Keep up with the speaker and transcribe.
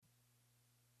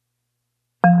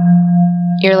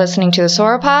You're listening to the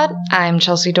Sauropod. I'm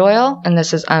Chelsea Doyle, and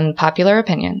this is Unpopular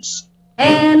Opinions.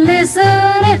 And listen,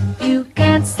 if you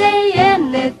can't say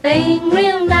anything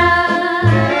real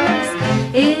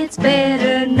nice, it's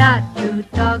better not to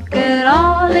talk at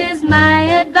all, is my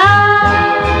advice.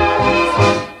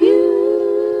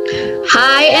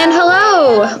 Hi and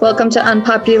hello. Welcome to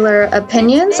Unpopular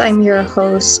Opinions. I'm your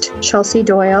host, Chelsea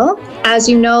Doyle. As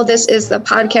you know, this is the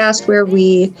podcast where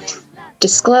we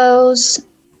disclose,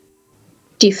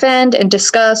 defend, and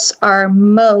discuss our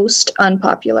most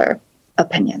unpopular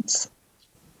opinions.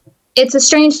 It's a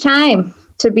strange time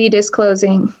to be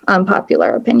disclosing unpopular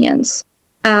opinions,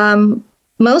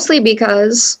 mostly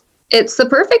because it's the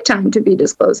perfect time to be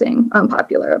disclosing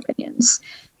unpopular opinions.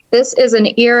 This is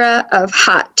an era of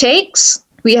hot takes.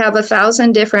 We have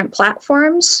 1,000 different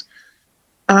platforms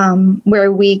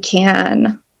where we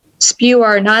can spew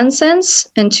our nonsense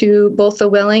into both the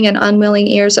willing and unwilling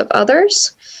ears of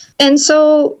others. And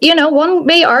so, one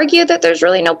may argue that there's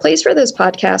really no place for this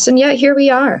podcast, and yet here we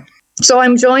are. So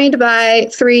I'm joined by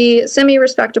 3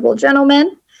 semi-respectable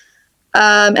gentlemen,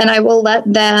 and I will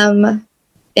let them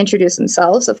introduce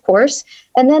themselves, of course,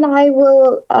 and then I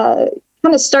will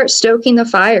kind of start stoking the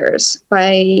fires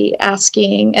by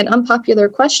asking an unpopular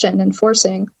question and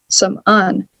forcing some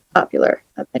unpopular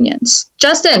opinions.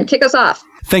 Justin, kick us off.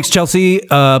 Thanks, Chelsea.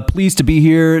 Pleased to be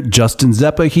here. Justin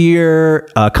Zeppa here.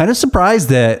 Kind of surprised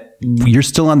that you're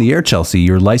still on the air, Chelsea.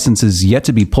 Your license is yet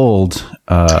to be pulled.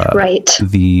 Right.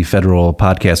 The Federal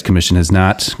Podcast Commission has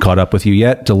not caught up with you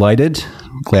yet. Delighted.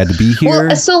 Glad to be here.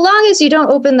 Well, so long as you don't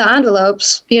open the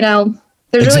envelopes, there's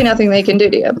really nothing they can do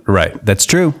to you. Right. That's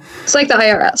true. It's like the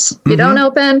IRS. You don't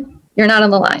open, you're not on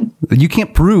the line. You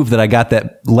can't prove that I got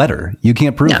that letter. You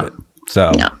can't prove it.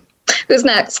 So. No. Who's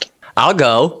next? I'll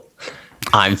go.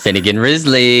 I'm Finnegan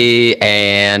Risley,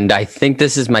 and I think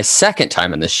this is my second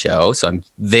time on this show, so I'm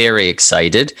very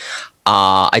excited.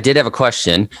 I did have a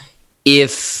question.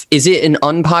 Is it an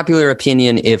unpopular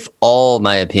opinion if all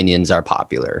my opinions are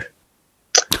popular?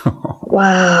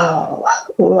 Wow.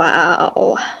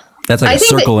 That's like a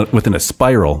circle within a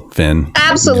spiral, Finn.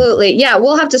 Absolutely. Yeah,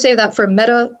 we'll have to save that for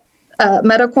Meta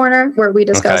Corner, where we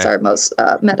discuss our most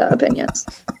meta opinions.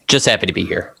 Just happy to be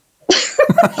here.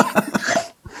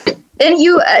 And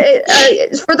you,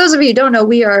 for those of you who don't know,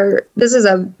 this is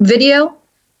a video.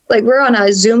 Like, we're on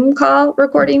a Zoom call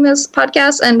recording this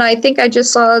podcast, and I think I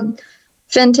just saw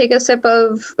Finn take a sip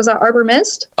of, was that Arbor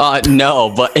Mist?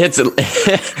 No, but that's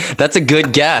a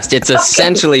good guess. It's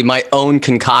essentially my own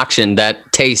concoction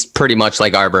that tastes pretty much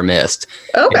like Arbor Mist.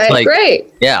 Okay,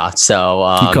 great. Yeah,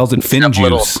 so he calls it Finn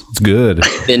juice. It's good.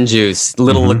 Finn juice,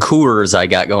 little liqueurs I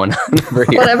got going on over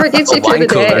here. Whatever gets you through the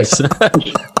day.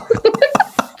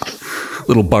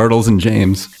 Little Bartles and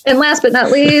James. And last but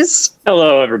not least,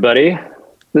 hello, everybody.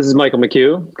 This is Michael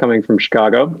McHugh coming from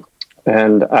Chicago,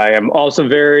 and I am also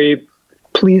very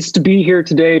pleased to be here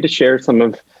today to share some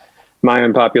of my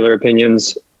unpopular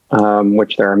opinions,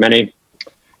 which there are many.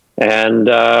 And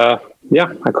I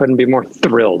couldn't be more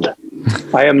thrilled.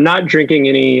 I am not drinking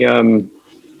any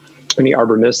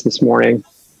Arbor Mist this morning,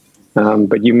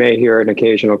 but you may hear an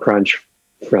occasional crunch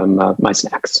from my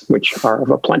snacks, which are of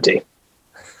aplenty.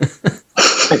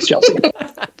 Thanks, Chelsea.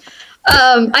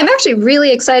 I'm actually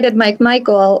really excited,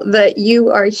 Michael, that you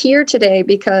are here today,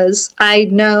 because I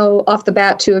know off the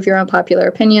bat 2 of your unpopular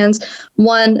opinions.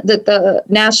 One, that the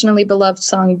nationally beloved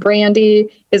song Brandy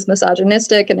is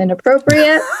misogynistic and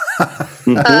inappropriate.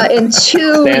 And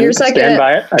 2, your second...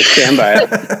 I stand by it.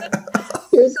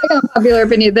 Your second unpopular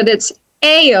opinion, that it's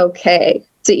A-okay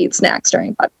to eat snacks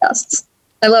during podcasts.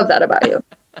 I love that about you.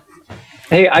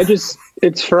 Hey,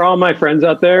 it's for all my friends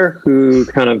out there who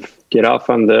kind of get off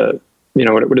on the,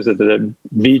 what is it? The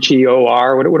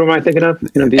VCOR? What am I thinking of?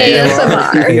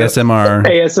 ASMR,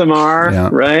 yeah.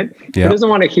 Right? Yeah. Who doesn't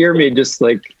want to hear me just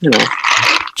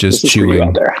just chewing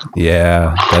out there?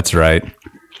 Yeah, that's right.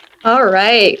 All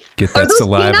right. Get that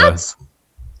saliva. Peanuts?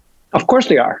 Of course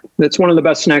they are. It's one of the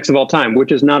best snacks of all time,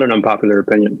 which is not an unpopular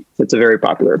opinion. It's a very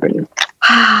popular opinion.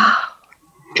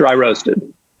 Dry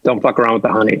roasted. Don't fuck around with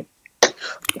the honey.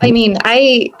 I mean,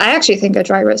 I actually think a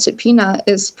dry roasted peanut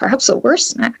is perhaps a worse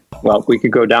snack. Well, we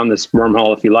could go down this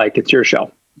wormhole if you like. It's your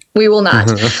show. We will not.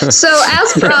 So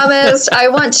as promised, I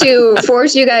want to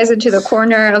force you guys into the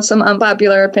corner of some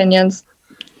unpopular opinions,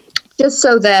 just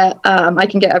so that I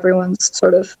can get everyone's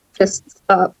sort of fists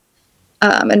up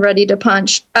and ready to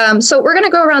punch. So we're going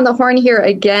to go around the horn here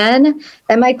again.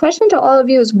 And my question to all of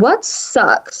you is, what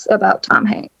sucks about Tom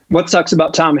Hanks? What sucks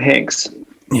about Tom Hanks?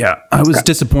 Yeah, I was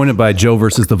disappointed by Joe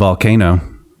versus the Volcano.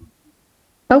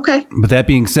 Okay. But that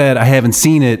being said, I haven't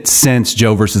seen it since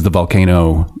Joe versus the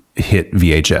Volcano hit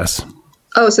VHS.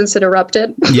 Oh, since it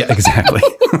erupted. Yeah, exactly.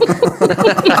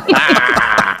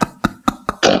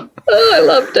 Oh, I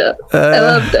loved it. I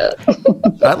loved it.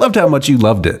 I loved how much you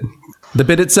loved it. The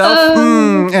bit itself,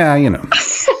 yeah, you know.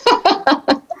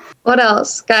 What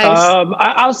else, guys?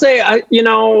 I'll say,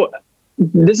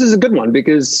 this is a good one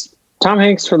because Tom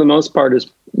Hanks, for the most part,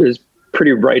 is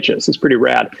pretty righteous. It's pretty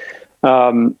rad.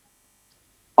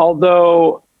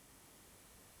 Although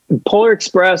Polar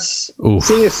Express,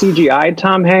 seeing a CGI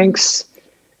Tom Hanks,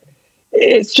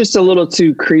 it's just a little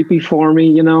too creepy for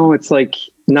me. It's like,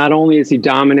 not only is he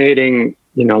dominating,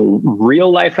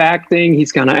 real life acting,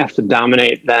 he's going to have to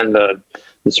dominate then the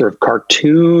sort of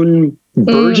cartoon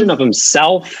version of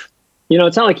himself.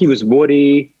 It's not like he was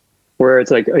Woody, where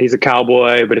it's like he's a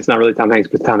cowboy, but it's not really Tom Hanks,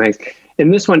 but Tom Hanks.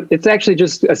 In this one, it's actually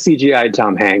just a CGI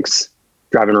Tom Hanks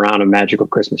driving around a magical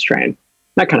Christmas train.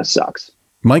 That kind of sucks.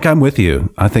 Mike, I'm with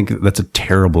you. I think that's a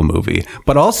terrible movie.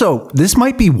 But also, this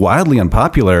might be wildly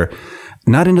unpopular.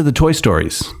 Not into the Toy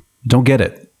Stories. Don't get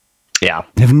it. Yeah.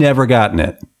 Have never gotten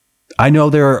it. I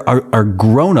know there are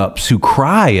grown-ups who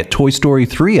cry at Toy Story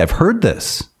 3. I've heard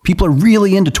this. People are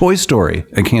really into Toy Story.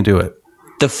 I can't do it.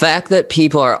 The fact that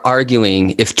people are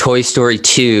arguing if Toy Story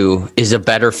 2 is a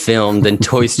better film than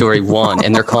Toy Story 1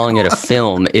 and they're calling it a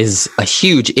film is a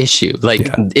huge issue.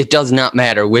 It does not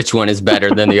matter which one is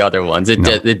better than the other ones.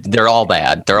 They're all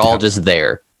bad. They're all just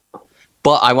there.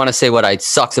 But I want to say what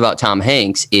sucks about Tom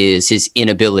Hanks is his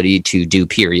inability to do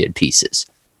period pieces.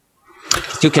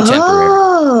 It's too contemporary.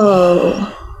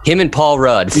 Oh. Him and Paul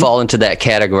Rudd fall into that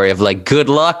category of like, good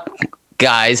luck,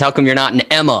 guys. How come you're not an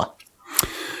Emma?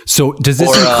 So does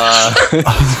this?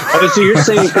 So you're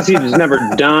saying because he's never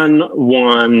done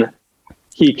one,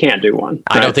 he can't do one?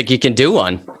 Right? I don't think he can do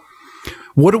one.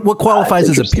 What qualifies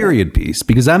as a period piece?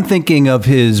 Because I'm thinking of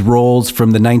his roles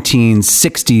from the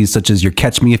 1960s, such as your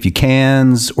Catch Me If You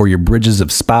Cans or your Bridges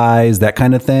of Spies, that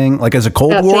kind of thing. Like as a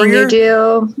Cold Warrior, thing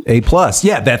you do. A+.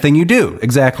 Yeah, that thing you do.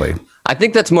 Exactly. I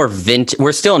think that's more vintage.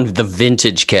 We're still in the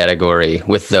vintage category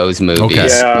with those movies. Okay.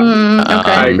 Yeah,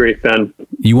 I agree, Finn.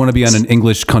 You want to be on an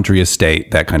English country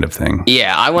estate, that kind of thing.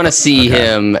 Yeah, I want to see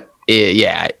him,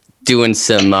 doing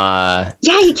some...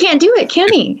 he can't do it,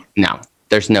 can he? No.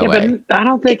 There's no way. But I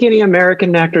don't think any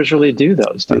American actors really do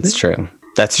those. That's true.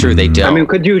 That's true. They don't. I mean,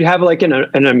 could you have like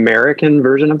an American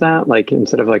version of that? Like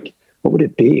instead of like, what would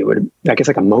it be? I guess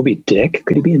like a Moby Dick?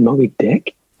 Could he be in Moby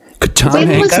Dick? Could Tom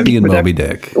Hanks be in Moby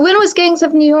Dick? When was Gangs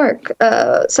of New York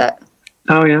set?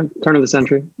 Oh yeah, turn of the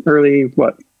century, early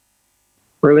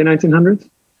 1900s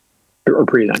or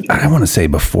pre-1900s? I want to say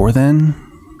before then.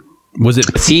 Was it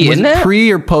in that? Pre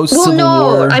or post Civil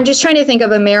War? I'm just trying to think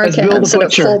of Americans that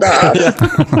have pulled off.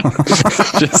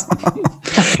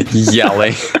 Just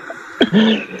yelling.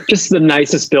 Just the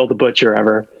nicest Bill the Butcher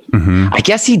ever. Mm-hmm. I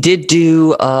guess he did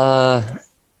do the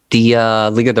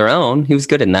League of Their Own. He was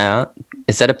good in that.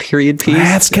 Is that a period piece?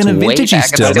 That's kind of vintagey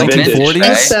still. 1940s?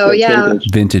 Right? So, yeah.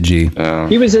 Vintagey.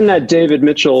 He was in that David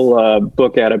Mitchell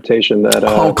book adaptation that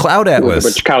Cloud Atlas.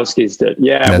 Wachowskis did.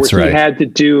 Yeah, that's where right. He had to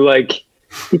do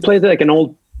he played like an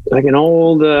old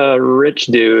rich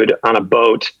dude on a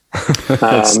boat.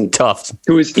 That's tough.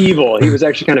 Who was evil. He was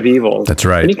actually kind of evil. That's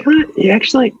right. And he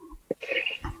actually,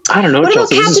 I don't know, what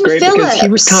Chelsea. This is great Phillips? because he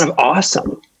was kind of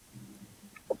awesome.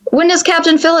 When is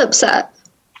Captain Phillips set?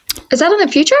 Is that in the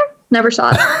future? Never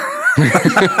saw it.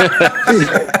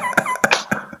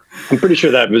 I'm pretty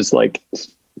sure that was like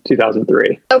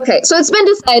 2003. Okay, so it's been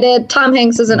decided Tom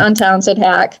Hanks is an untalented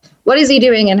hack. What is he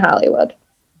doing in Hollywood?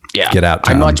 Yeah. Get out,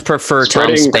 Tom. I much prefer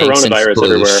Tom Spreading Spanks and coronavirus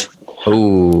Sploosh.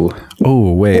 Ooh.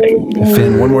 Oh, wait.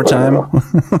 Finn, one more time?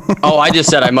 Oh, I just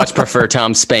said I much prefer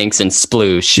Tom Spanks and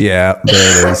Sploosh. Yeah,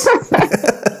 there it is.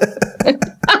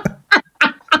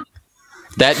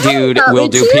 That dude will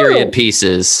do period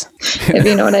pieces. If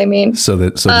you know what I mean. So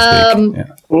to speak. Yeah.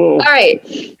 All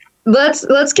right.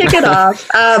 Let's kick it off.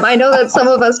 I know that some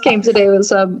of us came today with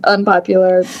some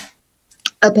unpopular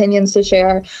opinions to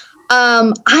share.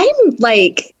 I'm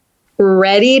like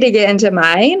ready to get into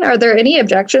mine. Are there any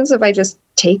objections if I just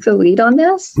take the lead on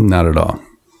this? Not at all.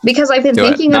 Because I've been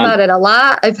thinking about it a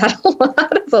lot. I've had a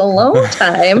lot of alone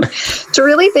time to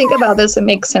really think about this and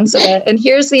make sense of it. And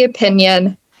here's the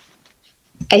opinion.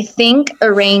 I think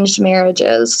arranged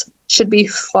marriages should be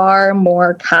far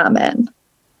more common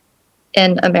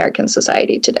in American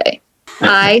society today.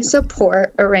 I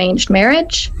support arranged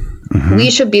marriage. Mm-hmm. We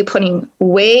should be putting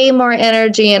way more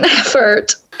energy and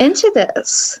effort into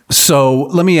this. So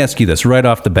let me ask you this right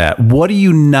off the bat. What do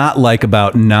you not like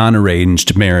about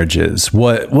non-arranged marriages?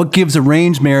 What gives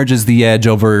arranged marriages the edge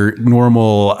over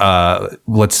normal,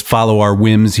 let's follow our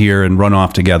whims here and run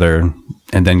off together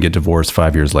and then get divorced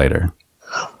 5 years later?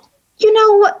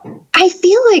 I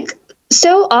feel like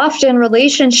so often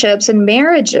relationships and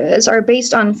marriages are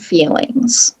based on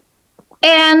feelings.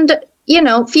 And,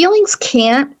 feelings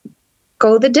can't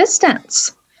go the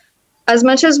distance as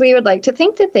much as we would like to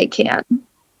think that they can.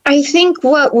 I think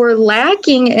what we're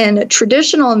lacking in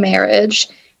traditional marriage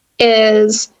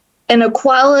is an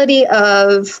equality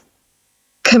of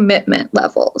commitment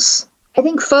levels. I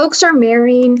think folks are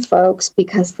marrying folks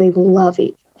because they love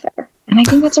each other. And I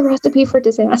think that's a recipe for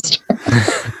disaster.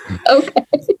 Okay.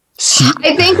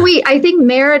 I think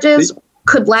marriages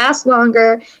could last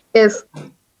longer if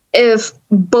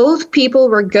both people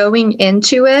were going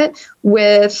into it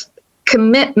with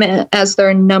commitment as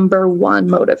their number one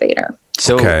motivator.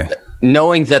 So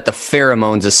knowing that the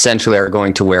pheromones essentially are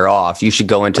going to wear off, you should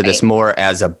go into this more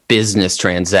as a business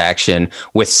transaction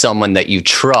with someone that you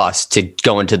trust to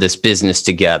go into this business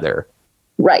together.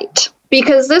 Right.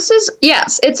 Because this is,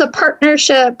 it's a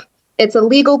partnership. It's a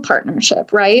legal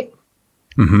partnership, right?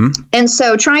 Mm-hmm. And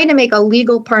so trying to make a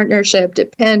legal partnership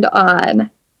depend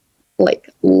on like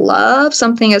love,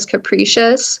 something as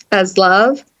capricious as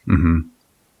love. Mm-hmm.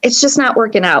 It's just not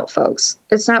working out, folks.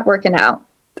 It's not working out.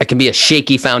 That can be a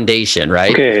shaky foundation,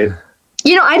 right? Okay.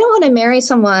 I don't want to marry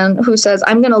someone who says,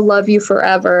 I'm going to love you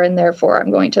forever, and therefore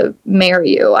I'm going to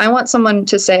marry you. I want someone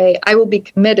to say, I will be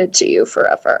committed to you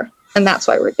forever. And that's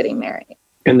why we're getting married.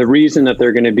 And the reason that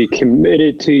they're going to be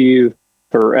committed to you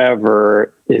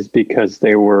forever is because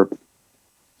they were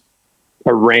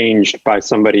arranged by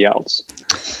somebody else.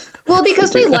 Well,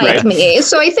 because they like me.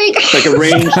 So I think like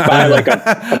arranged by like a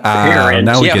parent.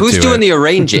 Who's doing the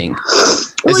arranging?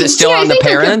 Is it still on the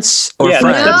parents or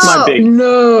friends? That's my big...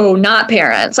 No, not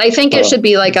parents. I think it should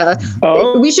be like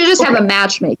we should just have a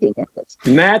matchmaking.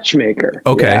 Matchmaker.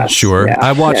 Okay, yes. sure. Yeah.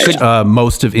 I watched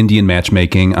most of Indian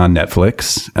Matchmaking on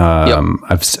Netflix.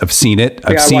 I've seen it.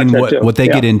 I've seen what they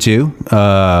get into.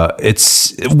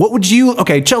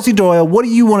 Chelsea Doyle, what do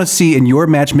you want to see in your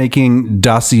matchmaking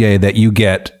dossier that you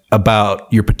get about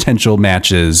your potential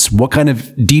matches? What kind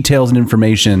of details and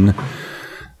information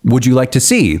would you like to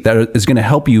see that is going to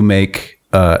help you make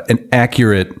an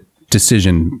accurate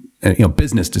decision,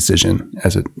 business decision,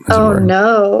 as it were?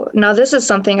 No, this is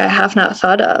something I have not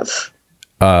thought of.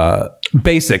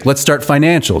 Basic. Let's start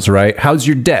financials, right? How's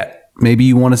your debt? Maybe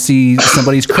you want to see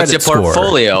somebody's credit score. What's your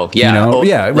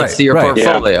portfolio? Let's see your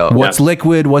portfolio. Yeah. What's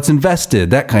liquid? What's invested?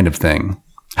 That kind of thing.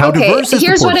 How diverse is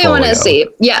here's the portfolio? What I want to see.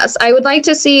 Yes, I'd like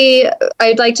to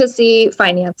see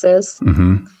finances.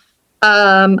 Mm-hmm.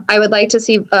 I would like to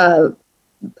see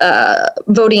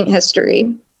voting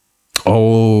history.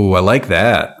 Oh, I like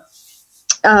that.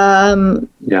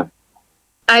 Yeah.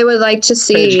 I would like to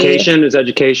see education. Is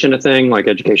education a thing? Like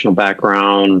educational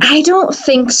background? I don't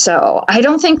think so. I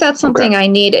don't think that's something I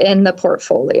need in the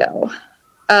portfolio.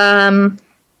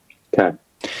 Okay.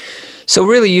 So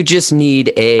really, you just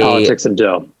need politics and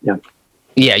dough. Yeah.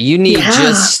 Yeah, you need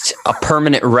just a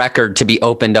permanent record to be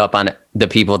opened up on the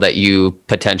people that you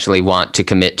potentially want to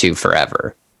commit to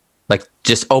forever. Like,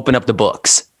 just open up the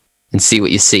books and see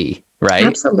what you see, right?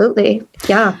 Absolutely.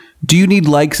 Yeah. Do you need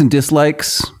likes and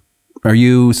dislikes? Are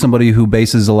you somebody who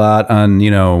bases a lot on,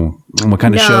 what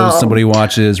kind of shows somebody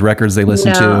watches, records they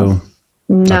listen to?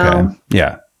 No. Okay.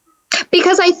 Yeah.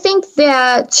 Because I think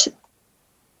that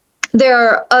there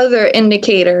are other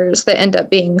indicators that end up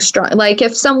being strong. Like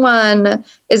if someone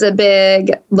is I'm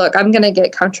going to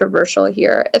get controversial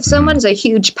here. If someone is a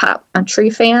huge pop country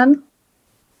fan,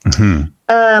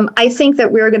 I think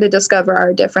that we're going to discover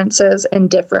our differences in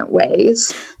different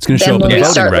ways. It's going to show up in the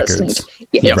voting records.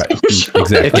 Yeah, right.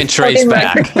 Exactly. It can trace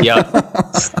back. Yep.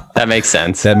 That makes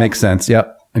sense.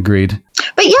 Yep. Agreed.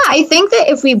 But yeah, I think that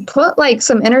if we put like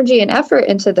some energy and effort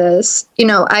into this,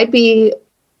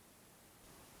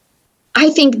 I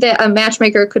think that a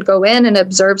matchmaker could go in and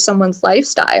observe someone's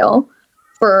lifestyle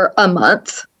for a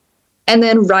month and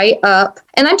then write up.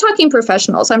 And I'm talking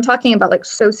professionals. I'm talking about like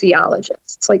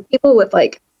sociologists, like people with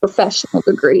like professional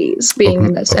degrees being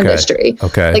in this industry.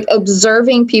 Okay. Like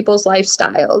observing people's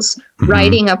lifestyles,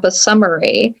 writing up a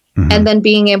summary, and then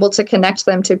being able to connect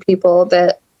them to people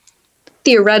that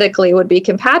theoretically would be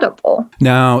compatible.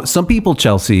 Now, some people,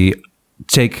 Chelsea,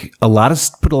 put a lot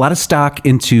of stock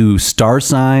into star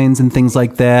signs and things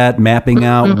like that, mapping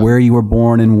out where you were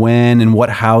born and when and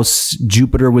what house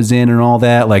Jupiter was in and all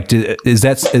that. Like, is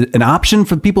that an option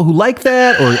for people who like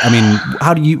that? Or,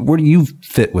 where do you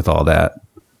fit with all that?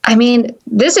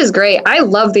 This is great. I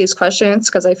love these questions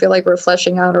because I feel like we're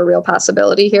fleshing out a real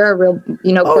possibility here, a real,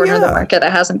 corner of the market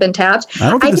that hasn't been tapped. I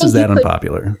don't think this is that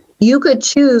unpopular. You could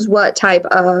choose what type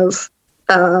of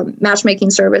matchmaking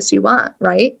service you want,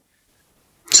 right?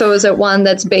 So is it one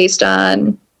that's based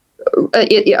on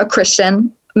a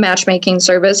Christian matchmaking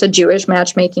service a Jewish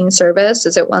matchmaking service?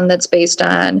 Is it one that's based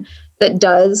on, that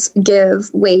does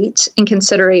give weight and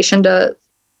consideration to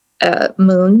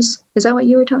moons? Is that what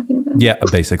you were talking about? Yeah,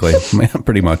 basically,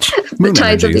 pretty much. The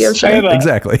tides of the ocean.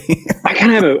 Exactly. I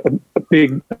kind of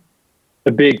have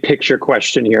a big picture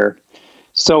question here.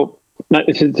 So, not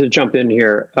to jump in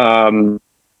here,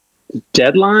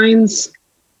 deadlines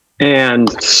and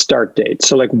start dates.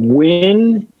 So, like,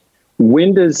 when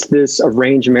does this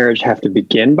arranged marriage have to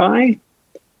begin by?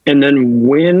 And then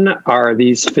when are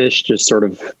these fish just sort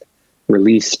of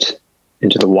released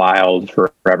into the wild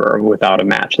forever without a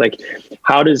match? Like,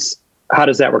 how does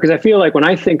that work? Because I feel like when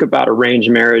I think about arranged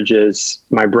marriages,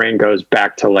 my brain goes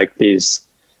back to like these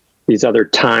other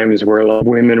times where like,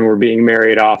 women were being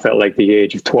married off at like the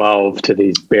age of 12 to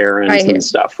these barons and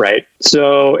stuff, right?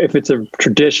 So if it's a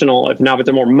traditional, if it's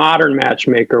a more modern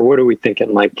matchmaker, what are we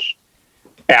thinking? Like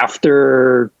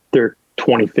after their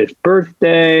 25th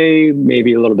birthday,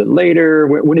 maybe a little bit later?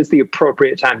 When is the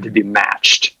appropriate time to be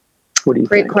matched? What do you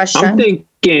think? Great question. I'm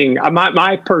thinking,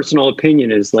 my personal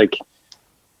opinion is like,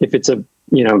 if it's a,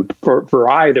 for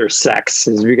either sex,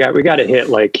 is we got to hit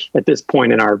like at this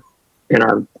point in our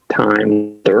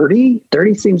time, 30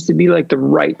 seems to be like the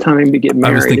right time to get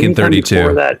married. I was thinking 32.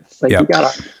 Before that, it's like you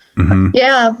gotta. Mm-hmm.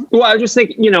 Yeah. Well, I was just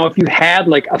thinking, if you had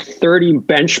like a 30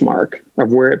 benchmark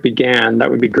of where it began,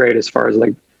 that would be great as far as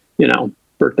like,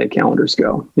 birthday calendars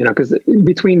go, because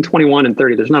between 21 and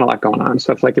 30, there's not a lot going on.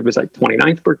 So if it was like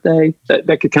 29th birthday,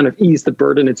 that could kind of ease the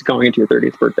burden. It's going into your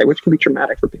 30th birthday, which can be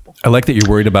traumatic for people. I like that you're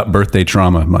worried about birthday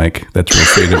trauma, Mike. That's real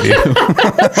sweet of you.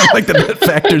 I like that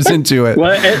factors into it.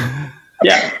 Well,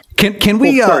 yeah. Can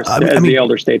we, well, first, as the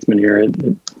elder statesman here,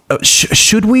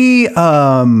 should we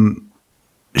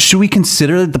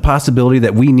consider the possibility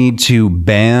that we need to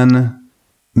ban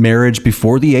marriage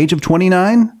before the age of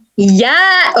 29?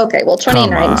 Yeah. Okay. Well,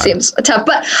 29 seems tough,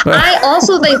 but I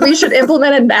also think we should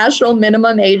implement a national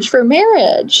minimum age for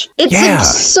marriage. It's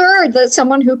absurd that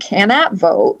someone who cannot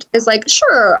vote is like,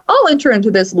 sure, I'll enter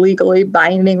into this legally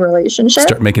binding relationship.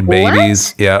 Start making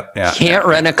babies. What? Yeah. Can't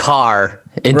rent a car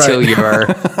until you're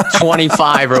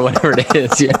 25 or whatever it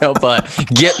is, but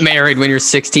get married when you're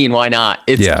 16. Why not?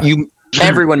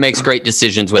 Everyone makes great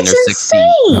decisions when they're 16.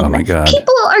 Oh my God.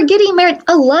 People are getting married.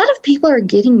 A lot of people are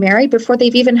getting married before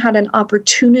they've even had an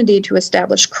opportunity to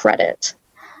establish credit.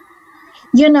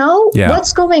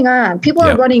 What's going on? People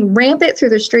are running rampant through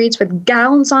the streets with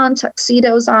gowns on,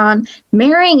 tuxedos on,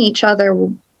 marrying each other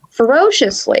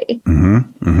ferociously.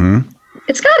 Mm-hmm. Mm-hmm.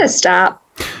 It's got to stop.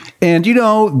 And,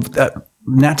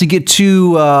 not to get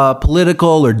too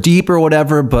political or deep or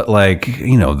whatever, but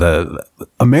the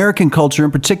American culture in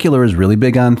particular is really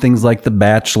big on things like The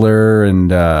Bachelor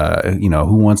and,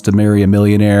 Who Wants to Marry a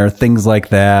Millionaire, things like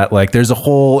that. Like there's a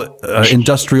whole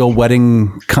industrial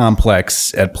wedding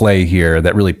complex at play here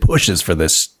that really pushes for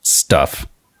this stuff.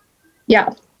 Yeah.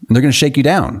 And they're going to shake you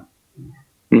down.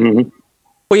 Mm-hmm.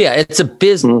 Well, yeah, it's a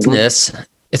business. Mm-hmm.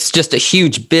 It's just a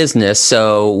huge business,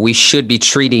 so we should be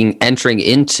entering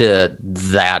into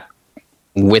that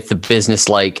with the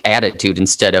business-like attitude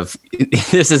instead of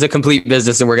this is a complete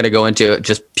business and we're going to go into it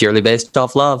just purely based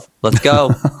off love. Let's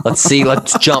go.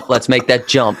 Let's jump. Let's make that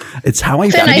jump. It's how I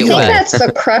think that's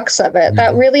the crux of it.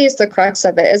 That really is the crux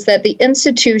of it, is that the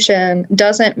institution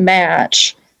doesn't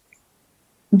match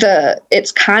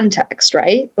its context,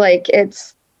 right? Like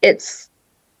it's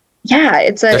a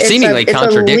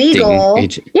legal,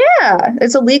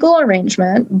 it's a legal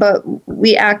arrangement, but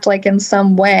we act like in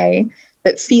some way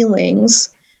that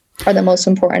feelings are the most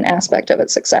important aspect of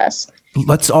its success.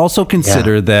 Let's also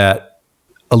consider that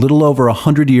a little over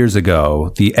 100 years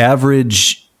ago, the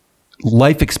average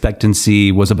life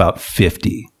expectancy was about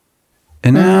 50.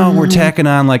 And now we're tacking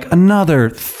on like another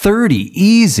 30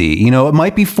 easy. It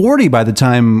might be 40 by the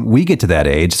time we get to that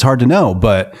age. It's hard to know,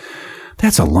 but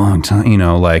that's a long time,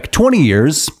 like 20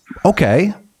 years.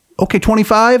 Okay,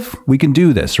 25, we can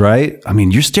do this, right? I mean,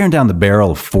 you're staring down the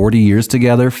barrel of 40 years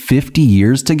together, 50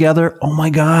 years together. Oh my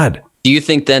God. Do you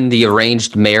think then the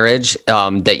arranged marriage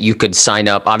that you could sign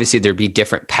up, obviously there'd be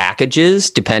different packages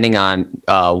depending on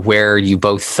where you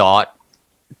both thought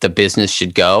the business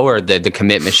should go or the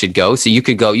commitment should go. So you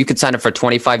could sign up for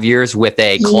 25 years with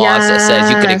a clause that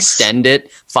says you could extend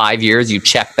it 5 years, you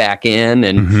check back in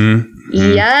and... Mm-hmm.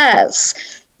 Yes.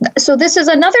 So this is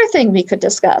another thing we could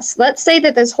discuss. Let's say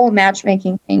that this whole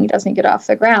matchmaking thing doesn't get off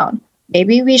the ground.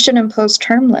 Maybe we should impose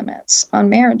term limits on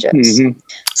marriages. Mm-hmm.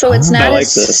 So it's not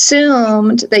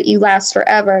assumed that you last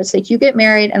forever. It's like you get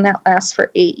married and that lasts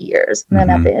for 8 years. And then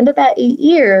at the end of that 8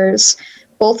 years,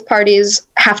 both parties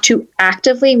have to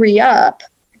actively re-up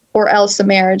or else the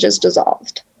marriage is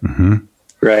dissolved. Mm-hmm.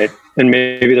 Right. and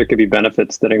maybe there could be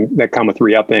benefits that come with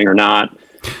re-upping or not.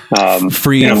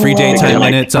 Free daytime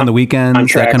minutes on the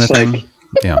weekends, that kind of thing.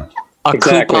 Yeah.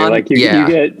 Exactly. Coupon, like you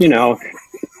get,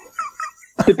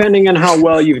 depending on how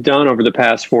well you've done over the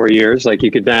past 4 years, like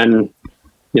you could then,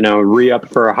 re-up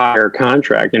for a higher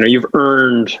contract. You've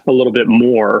earned a little bit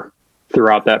more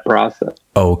throughout that process.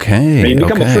 Okay. When you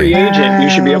become a free agent, you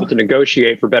should be able to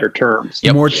negotiate for better terms.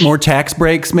 Yep. More tax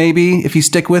breaks, maybe, if you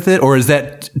stick with it, or is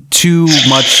that too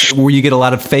much where you get a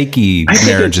lot of fakey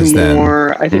marriages?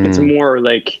 I think it's more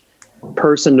like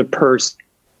person to person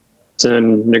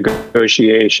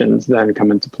negotiations then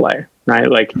come into play, right?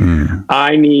 Like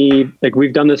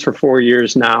we've done this for 4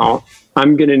 years now.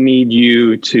 I'm going to need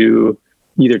you to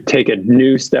either take a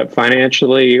new step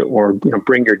financially or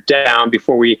bring your debt down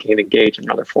before we can engage in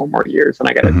another 4 more years. And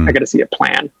I gotta see a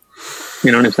plan.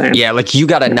 You know what I'm saying? Yeah, like you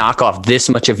got to knock off this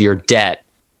much of your debt.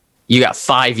 You got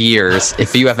 5 years.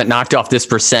 If you haven't knocked off this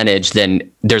percentage, then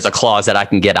there's a clause that I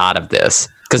can get out of this,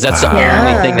 because that's the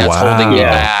only thing that's holding me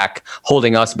back,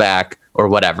 holding us back, or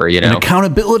whatever. An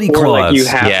accountability clause. Like you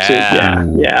have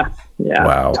to. Yeah.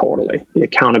 Wow. Totally. The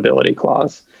accountability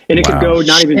clause. And it could go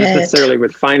not even just necessarily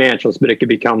with financials, but it could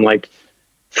become like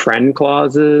friend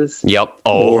clauses. Yep.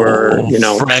 Or,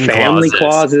 family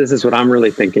clauses is what I'm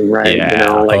really thinking, right?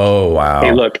 Yeah.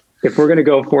 Hey, look, if we're going to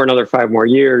go for another 5 more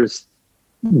years,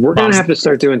 we're going to have to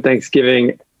start doing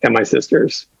Thanksgiving at my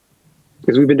sister's,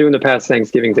 because we've been doing the past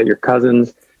Thanksgivings at your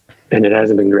cousins, and it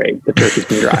hasn't been great. The turkey's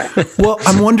been dry. Well,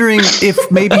 I'm wondering if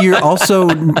maybe you're also,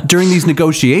 during these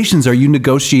negotiations, are you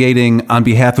negotiating on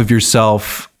behalf of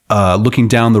yourself, looking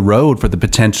down the road for the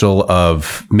potential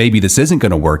of maybe this isn't going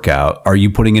to work out? Are you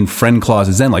putting in friend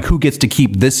clauses then? Like, who gets to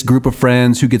keep this group of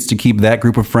friends? Who gets to keep that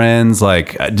group of friends?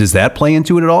 Like, does that play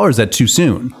into it at all, or is that too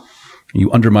soon? Are you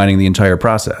undermining the entire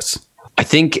process? I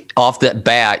think off that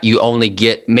bat, you only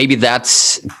get, maybe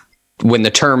that's when the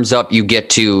term's up, you get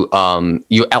to,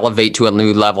 you elevate to a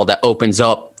new level that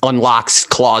unlocks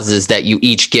clauses that you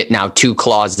each get now 2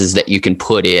 clauses that you can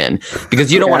put in,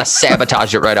 because you don't want to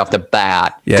sabotage it right off the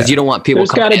bat, because you don't want people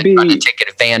coming in trying to take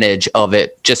advantage of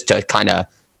it just to kind of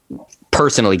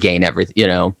personally gain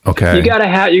everything, Okay. You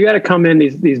gotta come in,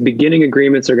 these beginning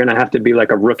agreements are going to have to be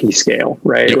like a rookie scale,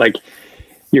 right? Yep. Like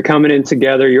you're coming in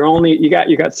together, you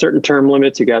got certain term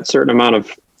limits, you got certain amount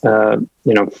of,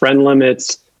 friend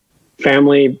limits,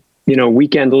 family,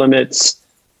 weekend limits,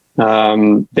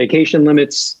 vacation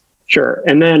limits. Sure.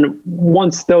 And then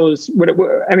once those,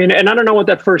 and I don't know what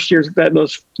that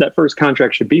first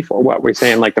contract should be for. What we're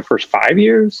saying, like the first 5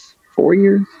 years, 4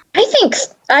 years?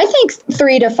 I think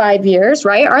 3 to 5 years,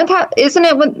 right? Isn't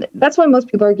it that's when most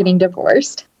people are getting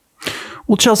divorced?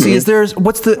 Well, Chelsea,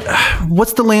 what's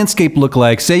the landscape look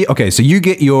like? So you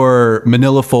get your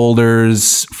manila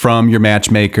folders from your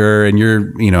matchmaker, and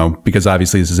you're, because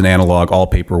obviously this is an analog, all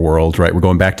paper world, right? We're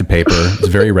going back to paper. It's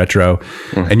very retro.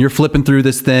 And you're flipping through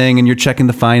this thing and you're checking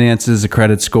the finances, the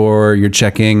credit score, you're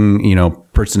checking,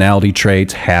 personality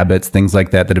traits, habits, things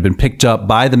like that have been picked up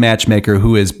by the matchmaker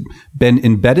who has been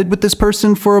embedded with this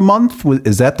person for a month.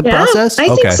 Is that the process?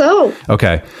 I think so.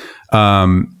 Okay.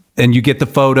 And you get the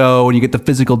photo and you get the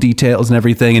physical details and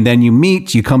everything. And then you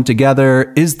meet, you come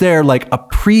together. Is there like a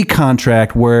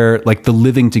pre-contract where like the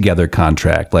living together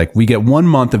contract, like we get 1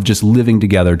 month of just living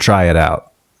together, try it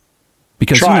out?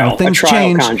 Because things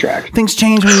change. Contract. Things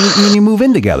change when you move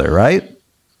in together, right?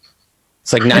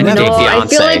 It's like 90 Day Fiancé. I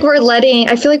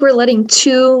feel like we're letting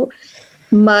too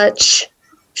much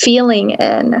feeling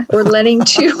in. We're letting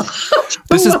too much.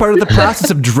 This is part of the process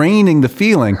of draining the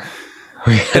feeling.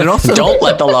 And also, don't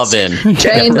let the love in.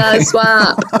 Drain the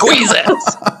swamp. Squeeze it.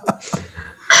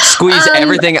 Squeeze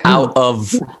everything out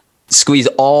of. Squeeze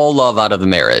all love out of the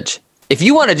marriage. If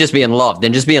you want to just be in love,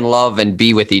 then just be in love and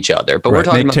be with each other. But we're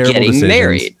talking about getting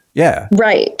married. Yeah.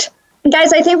 Right.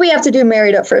 Guys, I think we have to do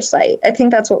Married at First Sight. I think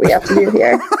that's what we have to do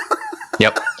here.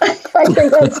 Yep. I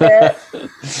think that's it.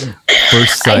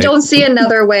 First sight. I don't see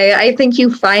another way. I think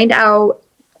you find out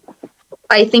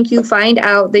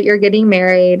that you're getting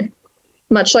married.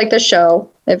 Much like the show,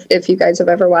 if you guys have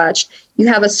ever watched, you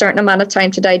have a certain amount of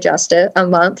time to digest it, a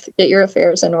month, get your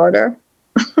affairs in order.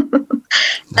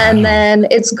 And then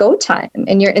it's go time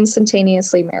and you're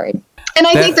instantaneously married. And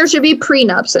I think there should be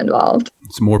prenups involved.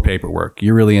 It's more paperwork.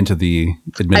 You're really into the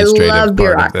administrative I love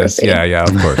bureaucracy. Yeah,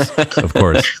 of course. Of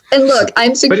course. And look,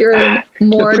 I'm securing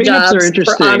more jobs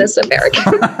for honest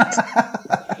Americans.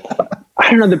 I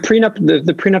don't know.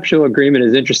 The prenuptial agreement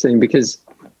is interesting because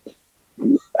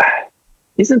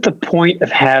isn't the point of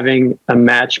having a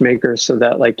matchmaker so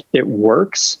that like it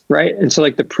works, right? And so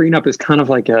like the prenup is kind of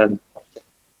like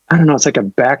it's like a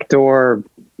backdoor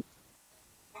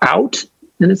out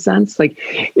in a sense. Like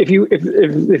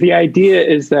if the idea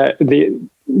is that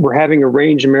we're having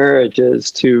arranged marriages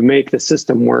to make the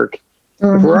system work,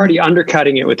 if we're already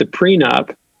undercutting it with the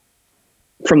prenup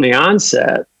from the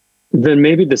onset, then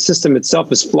maybe the system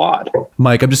itself is flawed.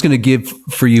 Mike, I'm just going to give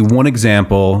for you one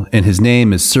example, and his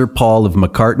name is Sir Paul of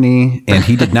McCartney, and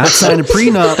he did not sign a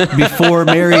prenup before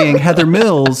marrying Heather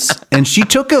Mills, and she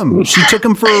took him. She took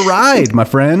him for a ride, my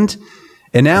friend.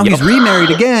 And now he's remarried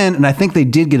again, and I think they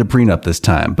did get a prenup this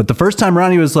time. But the first time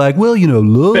around, he was like, well,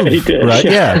 love, He did, right?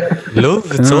 Yeah. Love,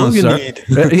 it's all you need.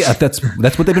 Yeah, that's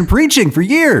what they've been preaching for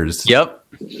years. Yep.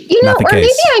 Or maybe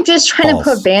I'm just trying to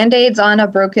put Band-Aids on a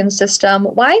broken system.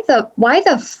 Why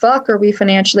the fuck are we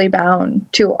financially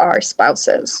bound to our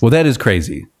spouses? Well, that is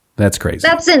crazy. That's crazy.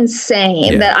 That's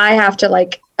insane that I have to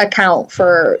account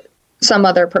for some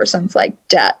other person's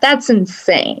debt. That's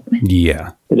insane.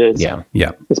 Yeah. It is. Yeah.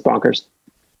 It's bonkers.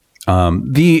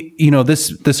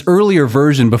 This earlier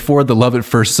version before the love at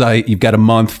first sight, you've got a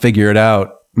month, figure it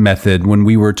out method, when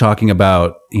we were talking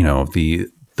about, the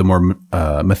more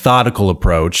methodical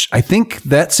approach, I think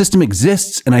that system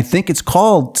exists, and I think it's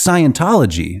called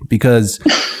Scientology, because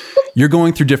you're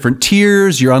going through different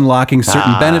tiers, you're unlocking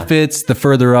certain benefits the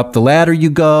further up the ladder you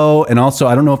go. And also,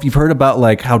 I don't know if you've heard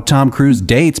about how Tom Cruise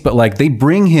dates, but they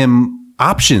bring him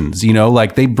options,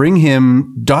 they bring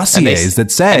him dossiers that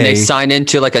say, and they sign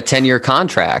into a 10-year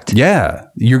contract. Yeah,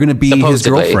 you're going to be his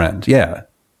girlfriend. Yeah.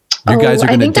 You guys are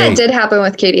going to date. I think that did happen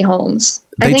with Katie Holmes.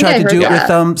 They tried to do it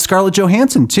with Scarlett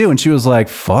Johansson too, and she was like,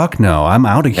 "Fuck no, I'm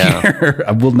out of here.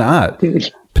 I will not."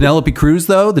 Penelope Cruz,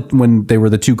 though, when they were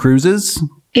the two cruises,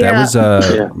 that was part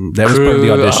of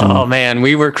the audition. Oh man,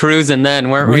 we were cruising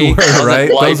then, weren't we? We were, right?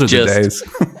 Those are the days.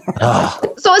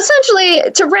 So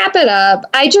essentially, to wrap it up,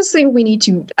 I just think we need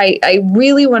to. I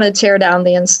really want to tear down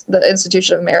the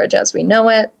institution of marriage as we know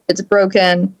it. It's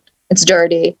broken. It's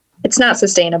dirty. It's not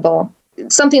sustainable.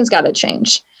 Something's got to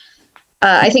change.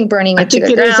 I think burning it to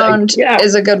the ground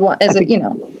is a good one,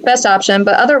 best option.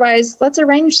 But otherwise, let's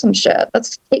arrange some shit.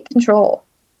 Let's take control.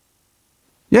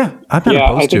 Yeah, I'm not opposed to it.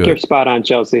 I think you're spot on,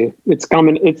 Chelsea. It's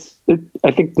coming.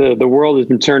 I think the world has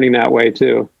been turning that way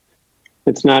too.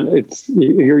 It's not.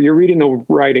 You're reading the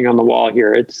writing on the wall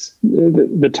here. It's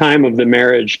the time of the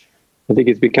marriage. I think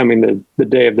it's becoming the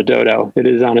day of the dodo. It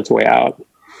is on its way out.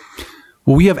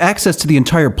 Well, we have access to the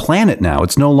entire planet now.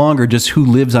 It's no longer just who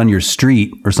lives on your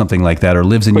street or something like that, or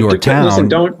lives in your town. Listen,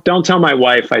 don't tell my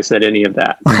wife I said any of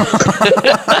that.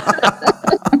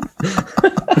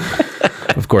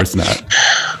 Of course not.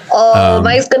 Oh,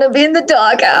 Mike's gonna be in the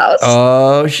doghouse.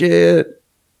 Oh shit!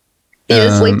 He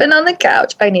is sleeping on the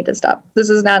couch. I need to stop. This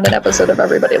is not an episode of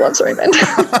Everybody Loves Raymond.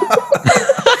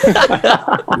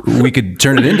 We could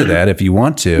turn it into that if you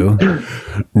want to.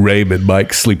 Raymond,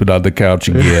 Mike sleeping on the couch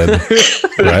again.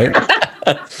 Right?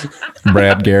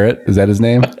 Brad Garrett, is that his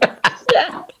name?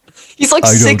 Yeah. He's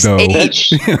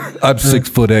 6'8". I'm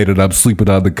 6'8" and I'm sleeping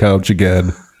on the couch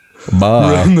again.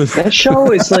 Mom. That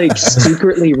show is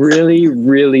secretly really,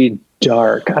 really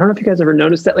dark. I don't know if you guys ever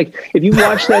noticed that. If you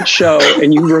watch that show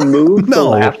and you remove the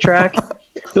laugh track,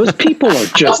 those people are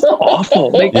just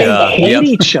awful. They hate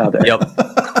each other. Yep.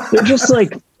 They're just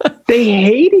they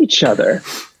hate each other.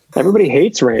 Everybody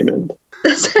hates Raymond.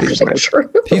 That's actually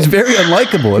true. He's very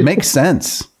unlikable. It makes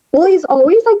sense. Well, he's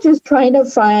always just trying to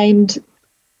find.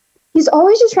 He's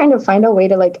always just trying to find a way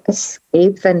to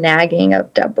escape the nagging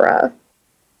of Deborah.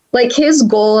 His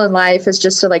goal in life is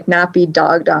just to not be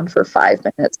dogged on for 5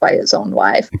 minutes by his own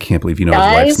wife. I can't believe you know his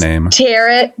wife's name. Tear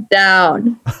it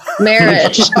down.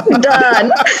 Marriage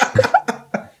done.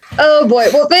 Oh boy.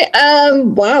 Well,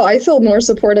 wow. I feel more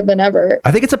supportive than ever.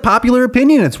 I think it's a popular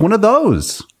opinion. It's one of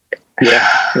those.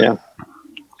 Yeah.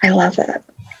 I love it.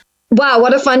 Wow,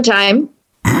 what a fun time.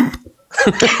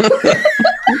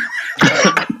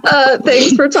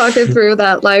 Thanks for talking through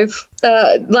that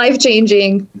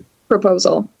life-changing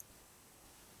proposal.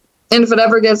 And if it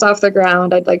ever gets off the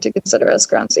ground, I'd like to consider us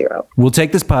ground zero. We'll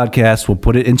take this podcast, we'll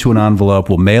put it into an envelope,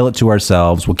 we'll mail it to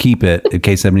ourselves, we'll keep it in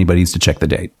case anybody needs to check the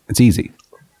date. It's easy.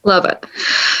 Love it.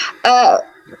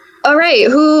 All right,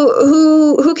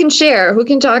 who can share? Who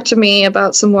can talk to me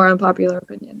about some more unpopular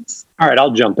opinions? All right,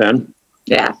 I'll jump in.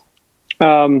 Yeah.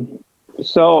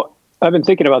 So I've been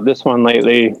thinking about this one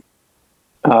lately.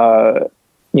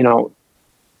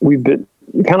 We've been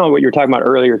kind of what you were talking about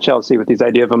earlier, Chelsea, with these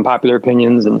idea of unpopular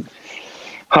opinions and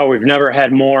how we've never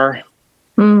had more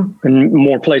and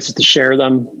more places to share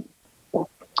them.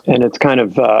 And it's kind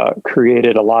of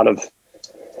created a lot of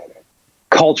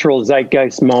cultural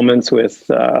zeitgeist moments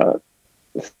with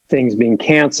things being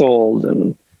canceled.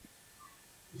 And,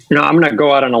 I'm going to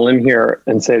go out on a limb here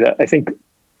and say that I think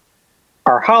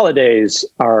our holidays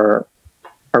are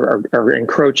are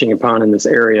encroaching upon in this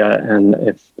area. And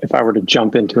if I were to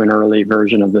jump into an early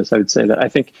version of this, I would say that I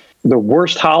think the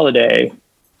worst holiday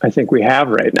I think we have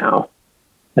right now,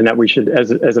 and that we should,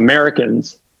 as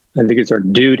Americans, I think it's our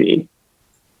duty,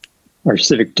 our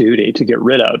civic duty to get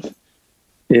rid of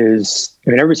is, I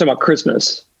mean, everybody's talking about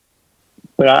Christmas,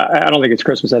 but I don't think it's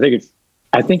Christmas. I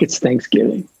think it's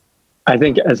Thanksgiving. I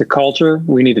think as a culture,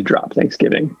 we need to drop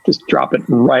Thanksgiving. Just drop it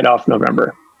right off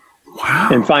November. Wow.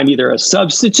 And find either a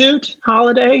substitute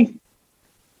holiday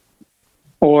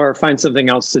or find something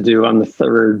else to do on the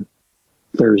third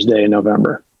Thursday in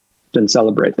November than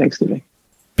celebrate Thanksgiving.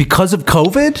 Because of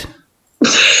COVID?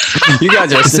 You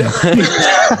guys are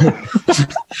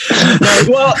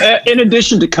Well, in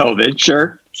addition to COVID,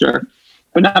 sure,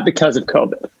 but not because of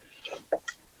COVID.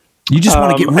 You just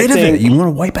want to get rid of it. You want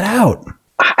to wipe it out.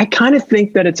 I kind of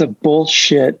think that it's a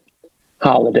bullshit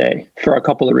holiday for a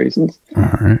couple of reasons. All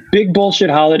right. Big bullshit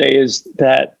holiday is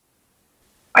that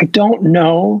I don't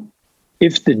know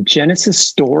if the Genesis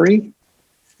story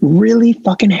really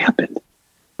fucking happened.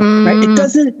 Right? It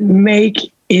doesn't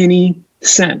make any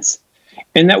sense.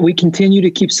 And that we continue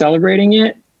to keep celebrating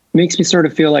it makes me sort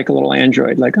of feel like a little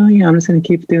android. Like, oh yeah, I'm just going to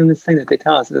keep doing this thing that they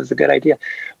tell us. This is a good idea.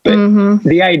 But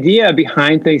the idea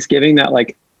behind Thanksgiving that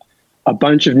like a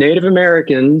bunch of Native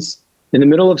Americans in the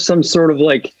middle of some sort of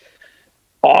like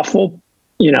awful,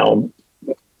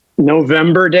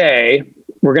 November day,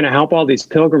 we're going to help all these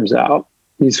pilgrims out,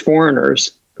 these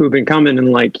foreigners who've been coming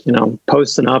and like,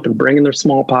 posting up and bringing their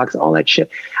smallpox, all that shit.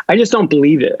 I just don't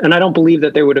believe it. And I don't believe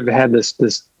that they would have had this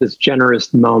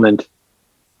generous moment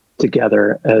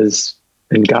together as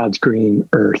in God's green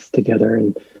earth together.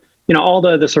 And, all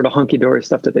the sort of hunky-dory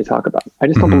stuff that they talk about. I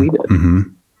just don't believe it. Mm-hmm.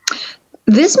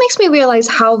 This makes me realize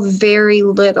how very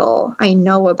little I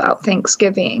know about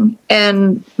Thanksgiving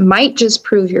and might just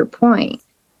prove your point.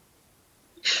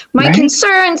 My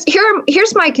concerns,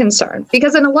 here's my concern,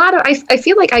 because in a lot of, I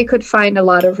feel like I could find a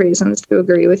lot of reasons to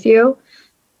agree with you.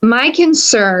 My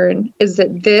concern is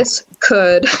that this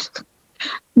could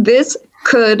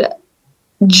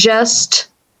just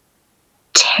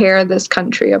tear this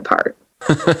country apart.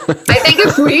 I think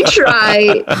if we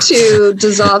try to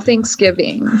dissolve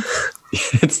Thanksgiving,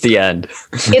 it's the end.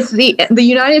 It's the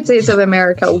United States of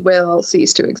America will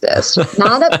cease to exist.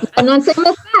 I'm not saying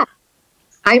that's bad.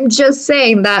 I'm just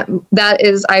saying that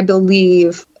is, I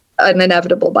believe, an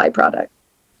inevitable byproduct.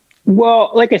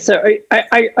 Well, like I said,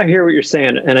 I hear what you're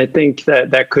saying, and I think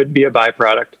that could be a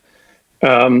byproduct.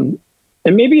 And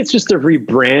maybe it's just a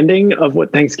rebranding of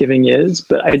what Thanksgiving is,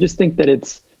 but I just think that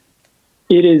it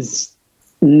is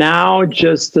now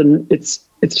just it's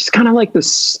just kind of like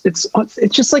this. It's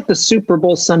just like the Super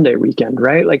Bowl Sunday weekend,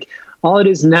 right? Like all it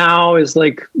is now is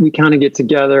like we kind of get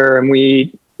together and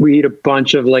we eat a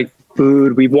bunch of like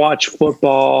food. We watch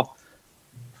football.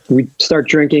 We start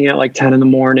drinking at like 10 in the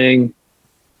morning.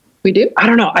 We do? I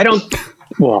don't know.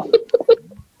 Well,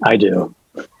 I do.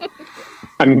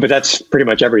 I mean, but that's pretty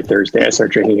much every Thursday I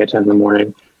start drinking at 10 in the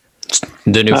morning.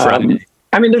 The new Friday.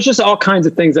 I mean, there's just all kinds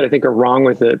of things that I think are wrong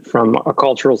with it from a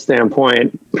cultural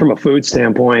standpoint, from a food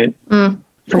standpoint.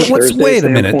 Wait a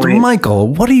minute, Michael,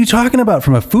 what are you talking about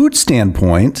from a food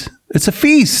standpoint? It's a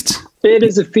feast. It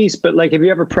is a feast, but like, have you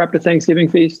ever prepped a Thanksgiving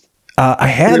feast? I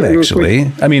have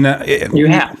actually. I mean, you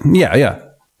have? Yeah.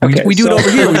 Okay, we do it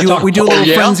over here. We do a little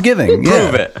Friendsgiving.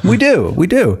 Prove it. We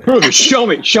do. Prove it. Show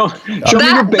me your base.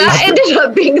 That ended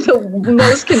up being the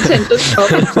most contentious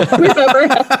moment we've ever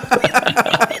had.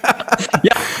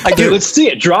 Yeah, I do. Let's see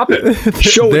it. Drop it.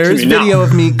 Show it to me. There's video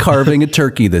of me carving a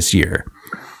turkey this year.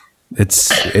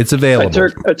 It's available.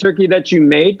 A turkey that you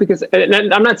made, because and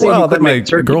I'm not saying that my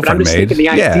girlfriend but I'm just made. thinking the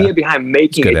idea behind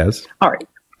making it. All right.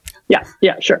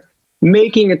 Yeah, sure.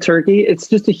 Making a turkey, it's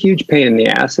just a huge pain in the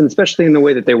ass, and especially in the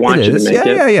way that they want you to make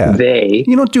it. Yeah.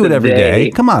 You don't do it every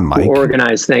day. Come on, Mike.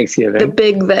 Organize Thanksgiving. The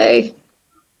big they.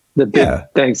 The big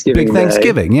Thanksgiving. Big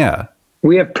Thanksgiving. Yeah.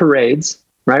 We have parades.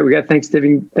 Right, we got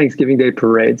Thanksgiving Day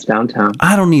parades downtown.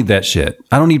 I don't need that shit.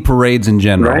 I don't need parades in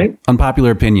general. Right?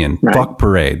 Unpopular opinion. Right. Fuck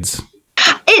parades.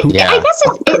 I guess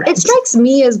it strikes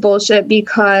me as bullshit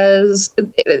because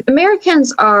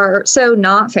Americans are so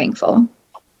not thankful.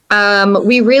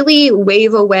 We really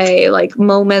wave away like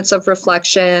moments of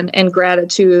reflection and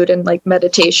gratitude and like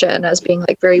meditation as being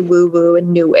like very woo-woo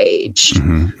and new age.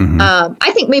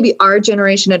 I think maybe our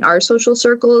generation and our social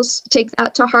circles take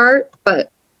that to heart,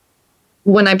 but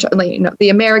when I'm talking, the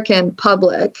American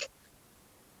public,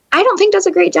 I don't think does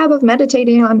a great job of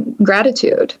meditating on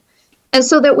gratitude. And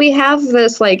so that we have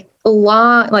this like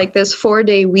long, like this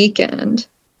 4-day weekend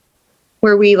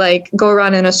where we like go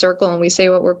around in a circle and we say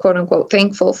what we're quote unquote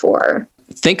thankful for.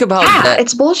 Think about that.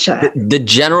 It's bullshit. The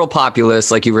general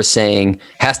populace, like you were saying,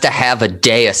 has to have a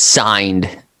day assigned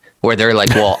where they're like,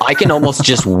 well, I can almost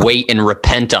just wait and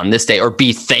repent on this day or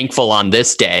be thankful on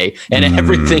this day, and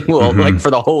everything will, like, for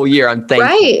the whole year, I'm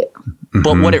thankful. Right.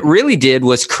 But what it really did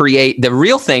was create the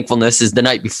real thankfulness is the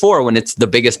night before, when it's the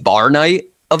biggest bar night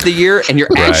of the year, and you're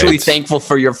actually thankful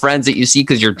for your friends that you see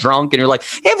because you're drunk and you're like,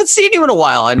 hey, I haven't seen you in a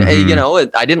while, and you know,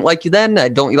 I didn't like you then, I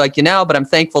don't like you now, but I'm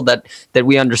thankful that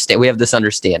we understand, we have this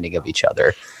understanding of each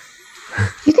other.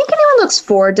 You think anyone looks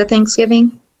forward to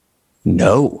Thanksgiving?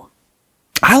 No.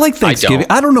 I like Thanksgiving.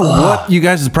 I don't know what you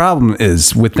guys' problem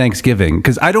is with Thanksgiving,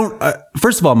 because I don't.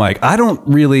 First of all, Mike, I don't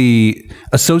really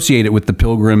associate it with the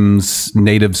Pilgrim's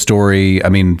native story. I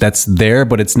mean, that's there,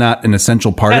 but it's not an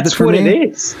essential part of it for me. That's what it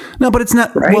is. No, but it's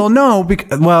not. Right? Well, no,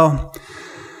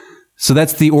 so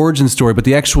that's the origin story, but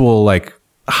the actual like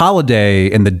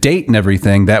holiday and the date and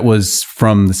everything, that was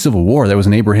from the Civil War. That was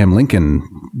an Abraham Lincoln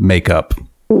makeup.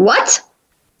 What?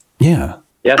 Yeah.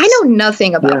 Yes. I know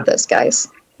nothing about this, guys.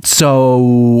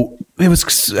 So it was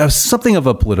something of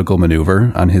a political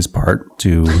maneuver on his part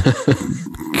to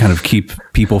kind of keep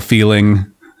people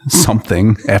feeling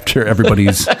something after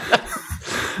everybody's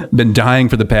been dying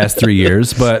for the past 3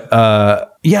 years. But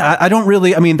yeah, I don't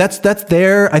really. I mean, that's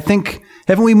there. I think,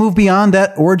 haven't we moved beyond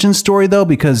that origin story though?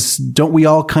 Because don't we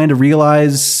all kind of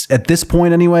realize at this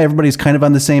point anyway, everybody's kind of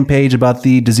on the same page about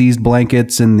the diseased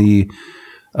blankets and the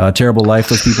terrible life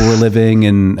those people were living,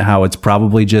 and how it's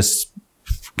probably just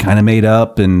kind of made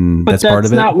up, and that's part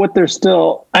of it. That's not what they're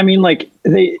still. I mean, like,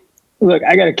 they look.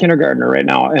 I got a kindergartner right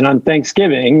now, and on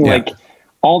Thanksgiving, like,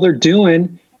 all they're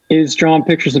doing is drawing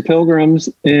pictures of pilgrims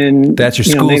and that's your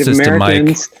school Native system,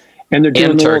 Americans, Mike. And they're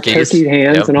doing And the little turkeys. turkey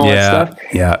hands and all that stuff.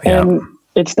 Yeah. And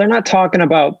they're not talking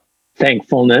about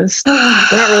thankfulness. They're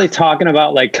not really talking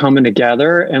about like coming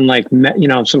together and like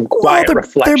some quiet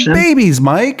reflection. They're babies,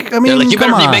 Mike. I mean, They're like, you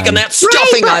better come be on. making that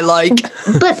stuffing I like.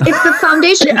 But if the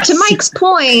foundation, to Mike's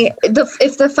point,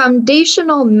 if the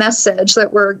foundational message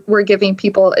that we're giving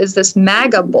people is this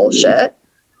MAGA bullshit,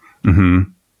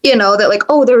 that like,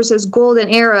 oh, there was this golden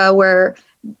era where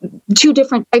two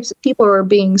different types of people were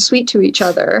being sweet to each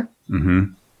other.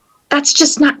 That's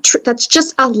just not true. That's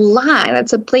just a lie.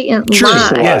 That's a blatant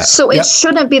lie. Yeah. So it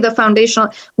shouldn't be the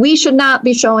foundational. We should not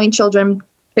be showing children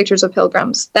pictures of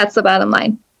pilgrims. That's the bottom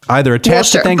line. Either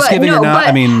attached to Thanksgiving or not.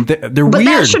 I mean, they're but weird.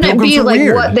 That shouldn't Pilgrims be are like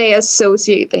weird. what they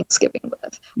associate Thanksgiving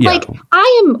with. Yeah. Like,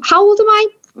 how old am I?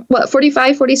 What,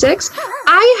 45, 46?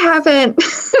 I haven't.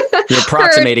 You're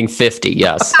approximating 50,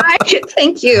 yes.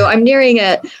 Thank you. I'm nearing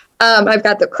it. I've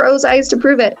got the crow's eyes to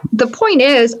prove it. The point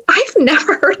is, I've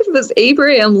never heard of this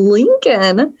Abraham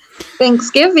Lincoln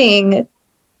Thanksgiving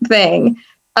thing.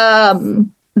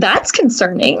 That's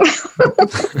concerning.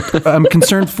 I'm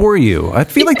concerned for you. I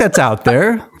feel like that's out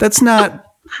there.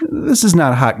 This is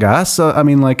not hot goss. I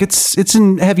mean, like, it's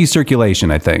in heavy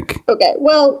circulation, I think. Okay.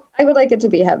 Well, I would like it to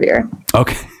be heavier.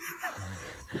 Okay.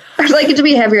 I'd like it to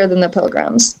be heavier than the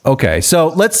Pilgrims. Okay, so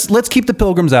let's keep the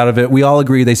Pilgrims out of it. We all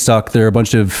agree they suck. They're a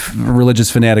bunch of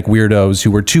religious fanatic weirdos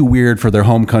who were too weird for their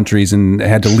home countries and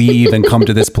had to leave and come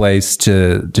to this place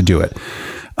to do it,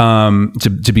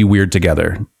 to be weird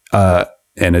together.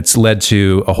 And it's led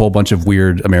to a whole bunch of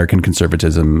weird American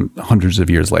conservatism hundreds of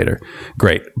years later.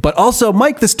 Great. But also,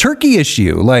 Mike, this turkey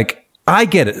issue, like, I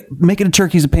get it. Making a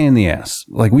turkey is a pain in the ass.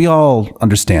 Like, we all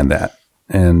understand that.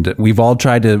 And we've all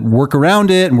tried to work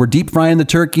around it, and we're deep frying the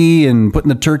turkey and putting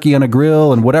the turkey on a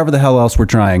grill and whatever the hell else we're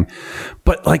trying.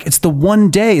 But like, it's the one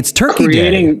day, it's turkey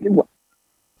day.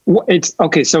 It's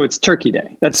okay. So it's Turkey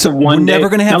Day. That's the one day. We're never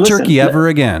going to have turkey ever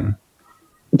again.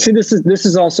 See, this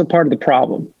is also part of the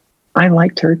problem. I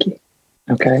like turkey.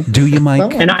 Okay. Do you,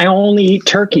 Mike? And I only eat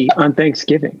turkey on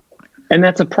Thanksgiving, and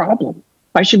that's a problem.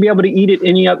 I should be able to eat it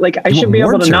I should be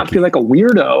able to not feel like a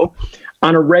weirdo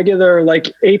on a regular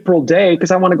like April day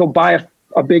because I want to go buy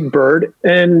a big bird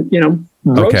and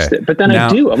roast it. But then I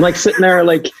do. I'm like sitting there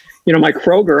like my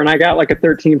Kroger, and I got like a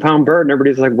 13-pound bird, and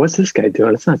everybody's like, "What's this guy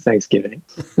doing? It's not Thanksgiving.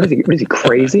 What is he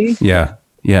crazy?" Yeah.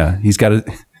 He's got a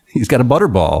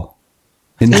butterball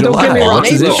in And July. don't get me wrong, What's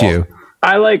his issue?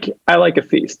 I like a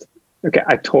feast. Okay,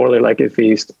 I totally like a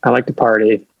feast. I like to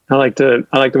party. I like to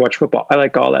watch football. I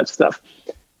like all that stuff.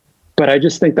 But I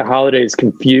just think the holiday is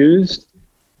confused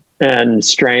and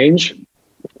strange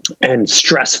and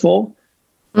stressful.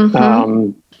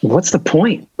 What's the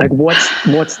point? Like,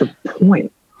 what's the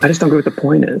point? I just don't get what the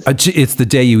point is. It's the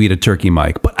day you eat a turkey,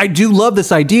 Mike. But I do love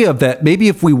this idea of that. Maybe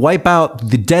if we wipe out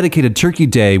the dedicated turkey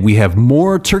day, we have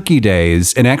more turkey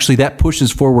days, and actually that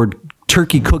pushes forward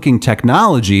turkey cooking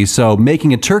technology. So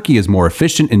making a turkey is more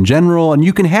efficient in general, and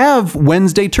you can have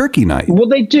Wednesday turkey night. Well,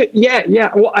 they do.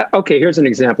 Yeah. Well, okay, here's an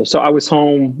example. So I was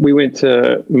home. We went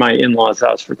to my in-laws'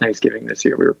 house for Thanksgiving this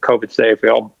year. We were COVID safe. We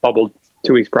all bubbled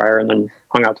 2 weeks prior and then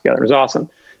hung out together. It was awesome.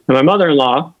 And my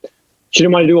mother-in-law, she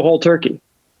didn't want to do a whole turkey.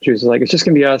 She was like, it's just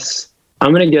going to be us.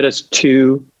 I'm going to get us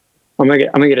I'm going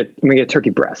to get a turkey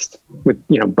breast with,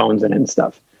 bones in it and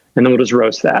stuff. And then we'll just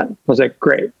roast that. I was like,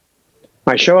 great.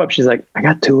 I show up. She's like, I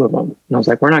got 2 of them. And I was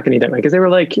like, we're not going to eat that many. Because they were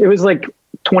like, it was like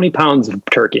 20 pounds of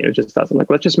turkey. It just doesn't. Like,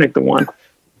 let's just make the one.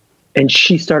 And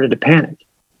she started to panic.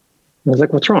 I was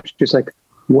like, what's wrong? She was like,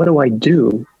 what do I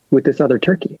do with this other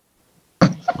turkey?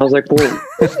 I was like, well,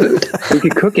 we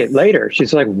could cook it later.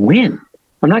 She's like, when?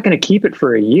 I'm not going to keep it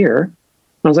for a year. And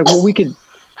I was like, well, we could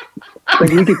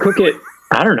cook it.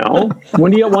 I don't know.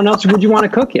 When else would you want to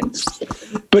cook it?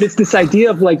 But it's this idea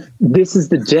of like, this is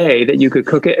the day that you could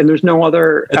cook it, and there's no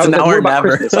other. It's an hour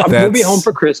never. We'll be home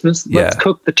for Christmas. Let's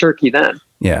cook the turkey then.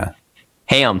 Yeah.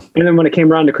 Ham. And then when it came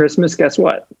around to Christmas, guess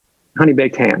what? Honey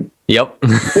baked ham. Yep.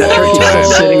 That turkey's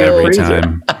still sitting in a Every freezer.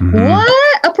 time. Mm-hmm.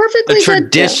 What? A perfectly The good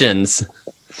traditions.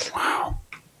 Wow.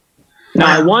 Now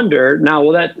I wonder.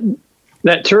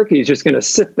 That turkey is just going to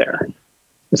sit there.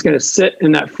 It's going to sit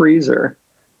in that freezer,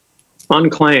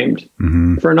 unclaimed,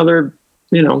 for another,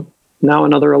 now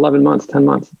another 11 months, 10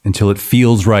 months. Until it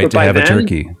feels right to have a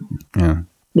turkey. Yeah.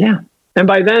 Yeah. And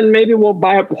by then, maybe we'll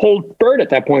buy a whole bird at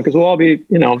that point because we'll all be,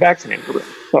 vaccinated.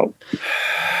 So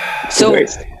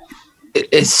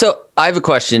I have a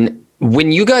question.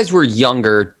 When you guys were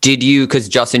younger, because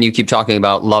Justin, you keep talking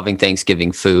about loving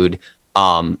Thanksgiving food.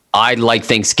 I like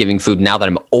Thanksgiving food now that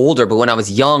I'm older, but when I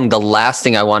was young, the last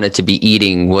thing I wanted to be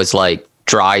eating was like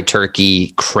dry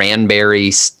turkey,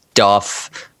 cranberry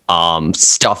stuff,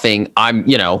 stuffing. I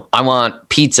want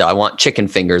pizza. I want chicken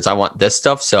fingers. I want this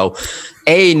stuff. So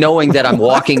knowing that I'm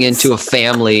walking into a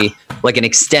family, like an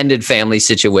extended family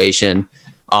situation,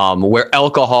 where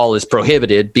alcohol is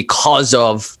prohibited because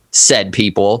of said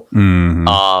people.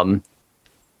 Mm-hmm.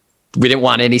 We didn't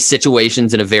want any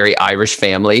situations in a very Irish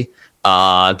family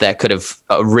that could have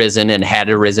arisen in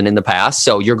the past.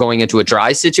 So you're going into a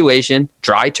dry situation,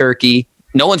 dry turkey.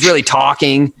 No one's really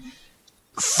talking.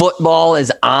 Football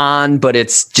is on, but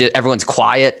it's just, everyone's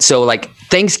quiet. So like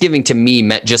Thanksgiving to me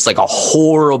meant just like a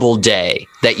horrible day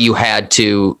that you had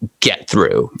to get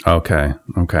through. Okay.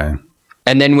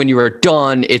 And then when you were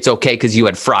done, it's okay because you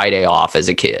had Friday off as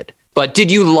a kid. But did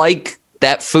you like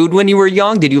that food when you were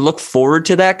young? Did you look forward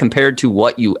to that compared to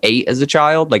what you ate as a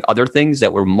child? Like other things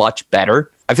that were much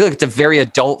better? I feel like it's a very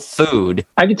adult food.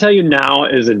 I can tell you now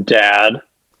as a dad,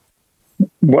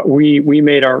 what we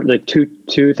made our like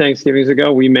two Thanksgivings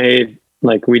ago, we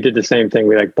did the same thing.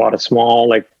 We like bought a small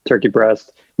like turkey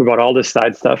breast. We bought all this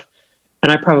side stuff.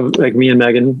 And I probably, like me and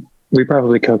Megan, we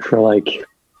probably cooked for like,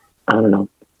 I don't know,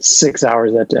 6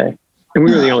 hours that day. And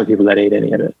we were the only people that ate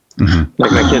any of it. Mm-hmm.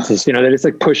 Like my kids just, they just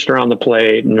like pushed around the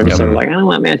plate and they're sort of like, I don't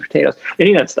want mashed potatoes.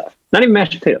 Any of that stuff. Not even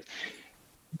mashed potatoes.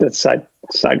 That's side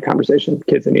conversation,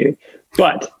 kids and eating.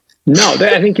 But no,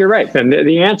 I think you're right, Ben.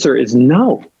 The answer is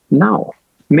no.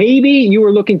 Maybe you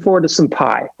were looking forward to some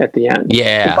pie at the end.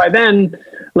 Yeah. But by then,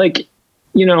 like,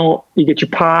 you get your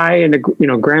pie and,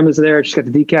 grandma's there. She's got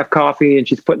the decaf coffee and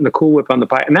she's putting the Cool Whip on the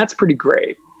pie. And that's pretty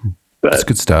great. But that's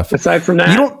good stuff. Aside from that,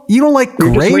 you don't like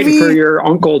gravy? Just waiting for your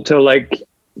uncle to like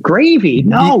gravy.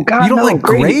 No, God, you don't like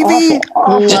gravy?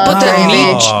 Awful. Just put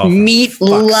that meat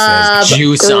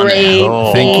juice on it.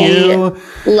 Oh. Thank you.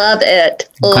 Love it.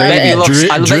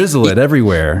 Drizzle it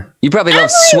everywhere. You probably love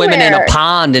swimming in a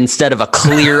pond instead of a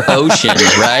clear ocean,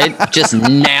 right? Just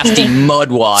nasty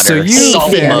mud water. So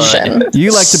salt mud.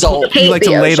 You like to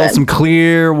ladle some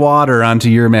clear water onto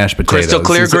your mashed potatoes. Crystal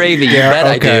clear gravy. You bet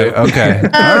I do. Okay.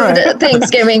 Loved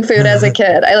Thanksgiving food as a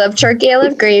kid. I love turkey. I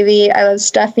love gravy. I love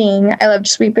stuffing. I love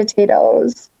sweet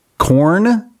potatoes.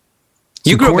 Corn?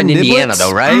 You grew up in Indiana,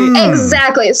 though, right?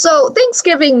 Exactly. So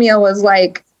Thanksgiving meal was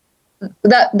like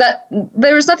that.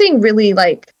 There was nothing really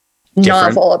like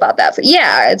novel about that.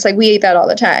 Yeah, it's like we ate that all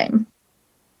the time.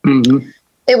 Mm-hmm.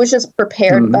 It was just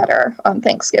prepared better on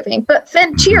Thanksgiving. But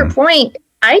then to your point,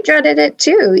 I dreaded it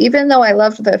too. Even though I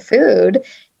loved the food,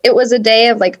 it was a day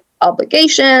of like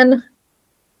obligation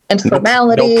and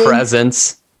formality. No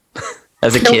presents.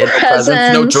 As a kid,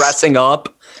 presents, no dressing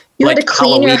up. You had to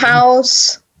clean your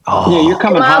house. Oh. Yeah, you're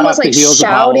coming hot off the heels of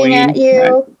Halloween. Shouting at you.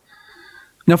 Right.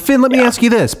 Now, Finn, let me ask you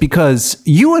this, because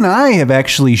you and I have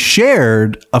actually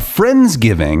shared a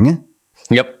Friendsgiving.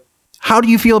 Yep. How do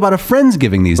you feel about a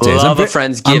Friendsgiving these days? Love a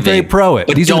Friendsgiving. I'm very pro it.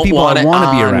 These are the people I want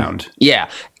to be around. Yeah.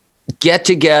 get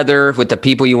together with the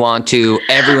people you want to.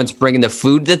 Everyone's bringing the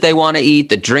food that they want to eat,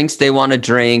 the drinks they want to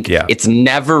drink. Yeah. It's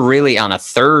never really on a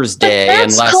Thursday. But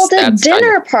that's unless called a that's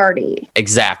dinner party.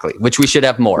 Exactly, which we should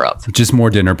have more of. Just more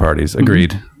dinner parties.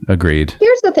 Agreed. Agreed.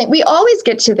 Here's the thing. We always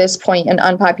get to this point in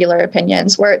unpopular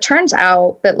opinions where it turns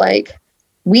out that like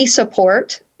we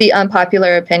support the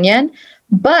unpopular opinion,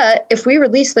 but if we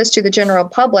release this to the general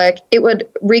public, it would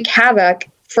wreak havoc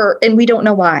and we don't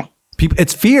know why. People,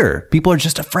 it's fear. People are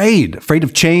just afraid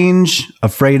of change,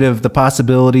 afraid of the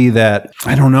possibility that,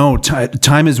 I don't know,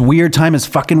 time is weird. Time is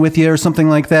fucking with you or something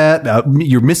like that.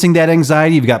 You're missing that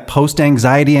anxiety. You've got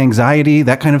post-anxiety,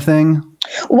 that kind of thing.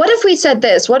 What if we said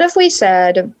this? What if we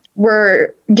said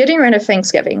we're getting rid of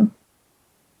Thanksgiving?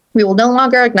 We will no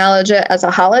longer acknowledge it as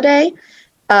a holiday.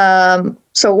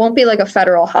 So it won't be like a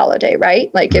federal holiday,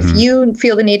 right? Like if you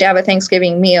feel the need to have a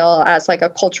Thanksgiving meal as like a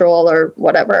cultural or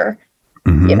whatever,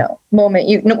 moment,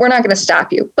 we're not going to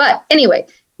stop you. But anyway,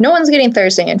 no one's getting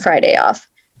Thursday and Friday off.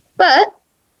 But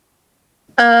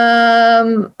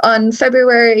on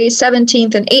February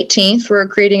 17th and 18th, we're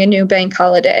creating a new bank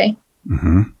holiday.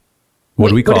 Mm-hmm. What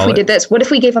do we call it? What if we did this? What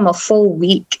if we gave them a full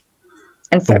week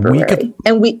in February?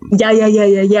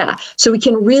 Yeah. So we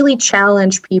can really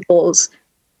challenge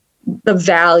the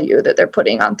value that they're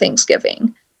putting on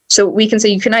Thanksgiving. So we can say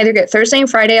you can either get Thursday and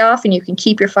Friday off and you can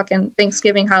keep your fucking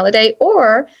Thanksgiving holiday,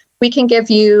 or we can give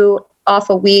you off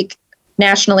a week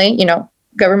nationally,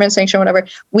 government sanction, whatever,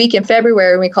 week in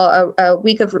February, and we call it a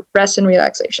week of rest and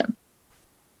relaxation.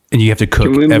 And you have to cook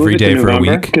every day for a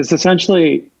week? Because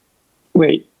essentially,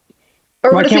 wait.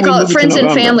 Or what if we call it Friends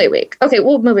and Family Week? Okay,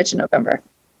 we'll move it to November.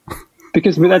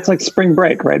 Because that's like spring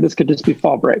break, right? This could just be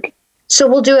fall break. So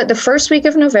we'll do it the first week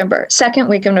of November, second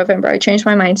week of November. I changed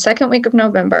my mind. Second week of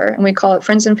November, and we call it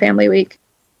Friends and Family Week.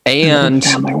 And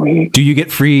do you get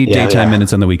free daytime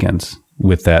minutes on the weekends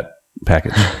with that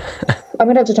package? I'm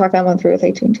going to have to talk that one through with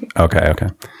AT&T. Okay.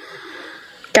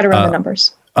 Got to run the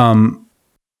numbers.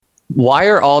 Why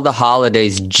are all the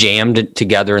holidays jammed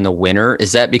together in the winter?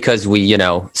 Is that because we,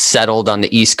 settled on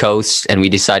the East Coast and we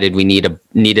decided we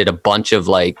needed a bunch of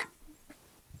like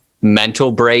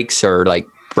mental breaks or like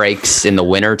breaks in the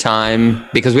winter time,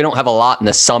 because we don't have a lot in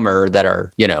the summer that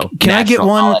are, Can I get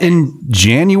one holidays in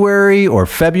January or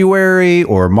February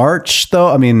or March though?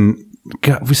 I mean,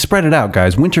 God, we spread it out,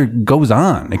 guys. Winter goes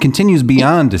on. It continues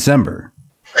beyond December.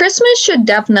 Christmas should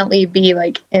definitely be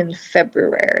like in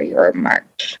February or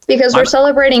March, because we're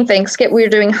celebrating Thanksgiving. We're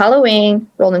doing Halloween,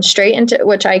 rolling straight into,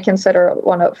 which I consider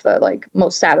one of the like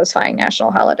most satisfying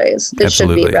national holidays. It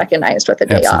should be recognized with a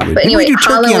day off. But anyway, do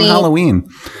turkey on Halloween.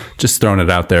 Just throwing it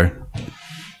out there.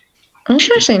 It's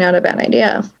actually not a bad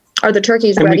idea. Are the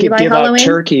turkeys and ready by Halloween? And we could give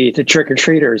out turkey to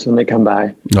trick-or-treaters when they come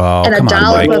by. Oh, and come a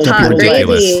dollop of hot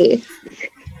gravy.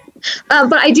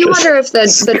 But I do wonder if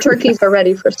the turkeys are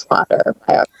ready for slaughter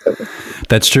by October.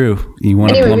 That's true. You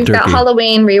want anyway, a plump we've turkey. got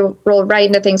Halloween. We roll right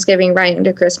into Thanksgiving, right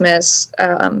into Christmas,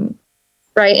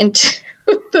 right into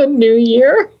the New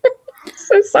Year.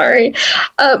 So sorry,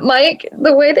 Mike.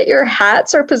 The way that your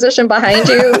hats are positioned behind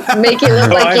you make you look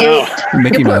like you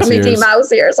put Mickey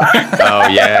Mouse ears on. Oh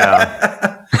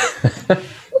yeah.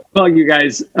 Well, you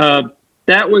guys,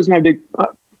 that was my big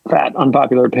fat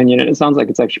unpopular opinion. It sounds like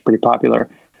it's actually pretty popular.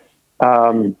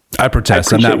 I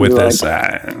protest. I'm not with this.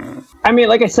 I mean,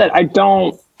 like I said, I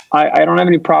don't have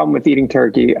any problem with eating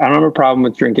turkey. I don't have a problem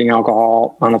with drinking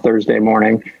alcohol on a Thursday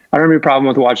morning. I don't have any problem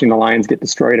with watching the Lions get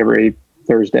destroyed every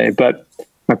Thursday. But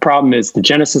my problem is the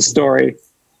Genesis story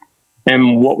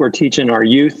and what we're teaching our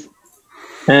youth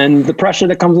and the pressure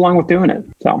that comes along with doing it.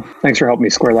 So thanks for helping me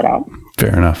square that out.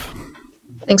 Fair enough.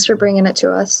 Thanks for bringing it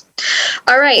to us.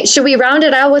 All right. Should we round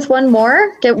it out with one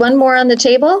more? Get one more on the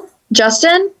table?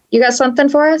 Justin, you got something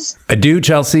for us? I do,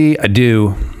 Chelsea. I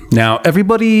do. Now,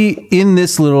 everybody in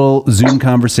this little Zoom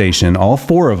conversation, all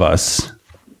four of us,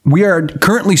 we are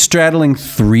currently straddling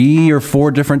 3 or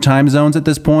 4 different time zones at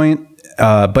this point.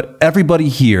 But everybody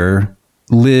here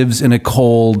lives in a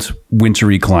cold,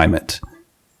 wintry climate.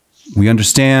 We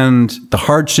understand the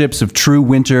hardships of true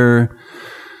winter,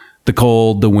 the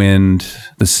cold, the wind,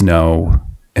 the snow,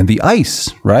 and the ice,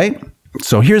 right?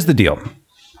 So here's the deal.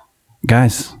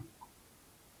 Guys,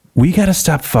 we got to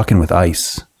stop fucking with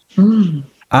ice.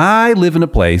 I live in a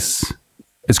place,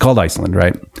 it's called Iceland,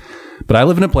 right? But I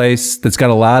live in a place that's got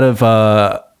a lot of,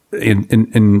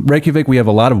 in Reykjavik, we have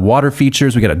a lot of water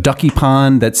features. We got a ducky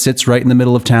pond that sits right in the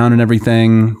middle of town and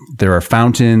everything. There are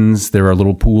fountains, there are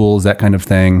little pools, that kind of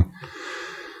thing.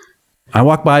 I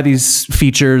walk by these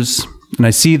features and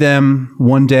I see them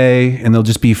one day and they'll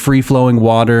just be free-flowing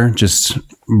water, just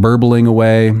burbling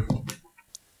away.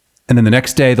 And then the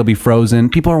next day they'll be frozen.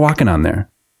 People are walking on there.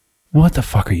 what the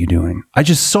fuck are you doing? I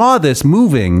just saw this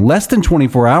moving less than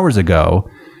 24 hours ago.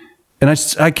 And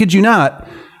I kid you not,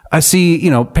 I see,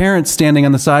 parents standing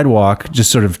on the sidewalk,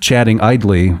 just sort of chatting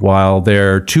idly while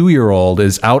their 2-year-old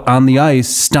is out on the ice,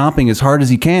 stomping as hard as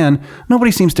he can.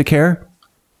 Nobody seems to care.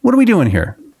 What are we doing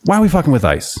here? Why are we fucking with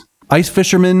ice? Ice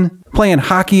fishermen playing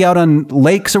hockey out on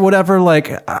lakes or whatever.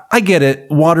 Like, I get it.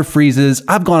 Water freezes.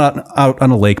 I've gone out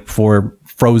on a lake before,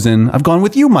 frozen. I've gone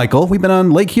with you, Michael. We've been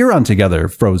on Lake Huron together,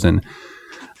 frozen.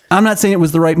 I'm not saying it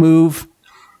was the right move.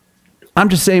 I'm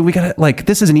just saying we gotta,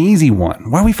 this is an easy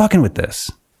one. Why are we fucking with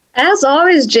this? As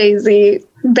always, Jay-Z,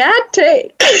 bad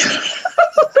take.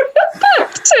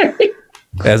 Bad take.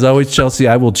 As always, Chelsea,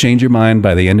 I will change your mind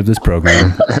by the end of this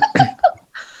program.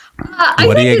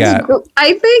 What do you got?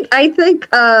 I think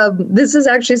this is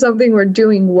actually something we're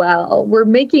doing well. We're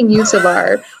making use of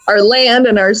our land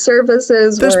and our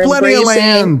services. There's plenty of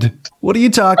land. What are you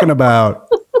talking about?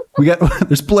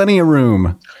 There's plenty of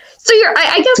room. So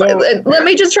let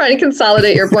me just try to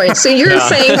consolidate your point. So you're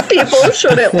saying people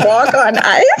shouldn't walk on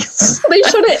ice? They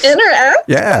shouldn't interact?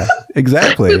 Yeah,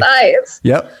 exactly. With ice.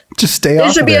 Yep. Just stay off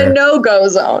There should be a no-go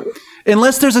zone.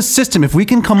 Unless there's a system. If we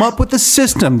can come up with a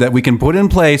system that we can put in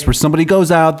place where somebody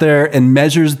goes out there and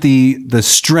measures the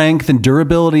strength and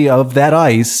durability of that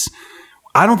ice,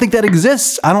 I don't think that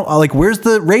exists. I don't where's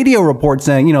the radio report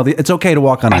saying, it's okay to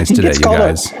walk on ice today, you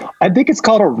guys? I think it's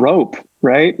called a rope,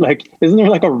 right? Isn't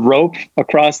there a rope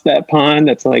across that pond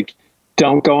that's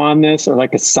don't go on this, or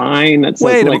a sign that's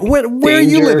where are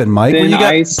you living, Mike? Where you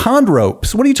got ice? Pond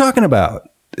ropes? What are you talking about?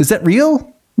 Is that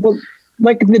real? Well,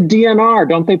 the DNR,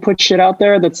 don't they put shit out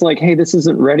there that's hey, this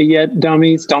isn't ready yet,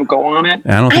 dummies, don't go on it?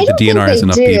 I don't think the DNR has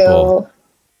enough people.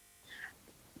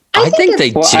 I think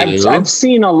they do. I've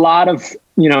seen a lot of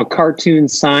cartoon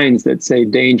signs that say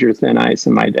danger thin ice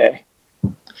in my day.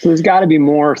 So there's got to be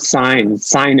more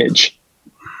signage.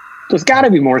 There's got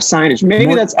to be more signage.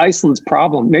 Maybe that's Iceland's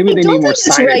problem. Maybe they need more signage.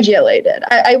 It's regulated.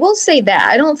 I will say that.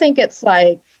 I don't think it's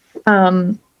I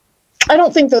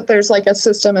don't think that there's a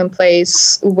system in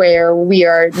place where we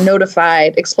are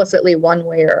notified explicitly one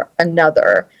way or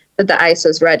another that the ice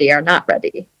is ready or not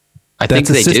ready. I think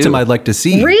that's a system I'd like to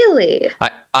see. Really?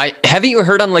 I haven't you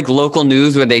heard on local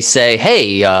news where they say,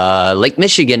 hey, Lake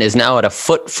Michigan is now at a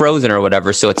foot frozen or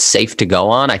whatever, so it's safe to go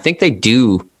on. I think they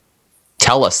do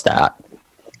tell us that.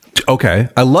 Okay.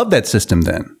 I love that system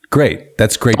then. Great.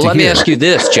 That's great to hear. Let me ask you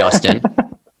this, Justin.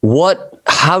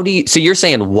 So you're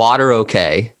saying water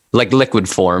okay, liquid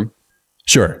form?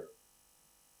 Sure.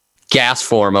 Gas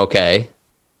form okay?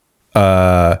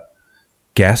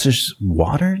 Gaseous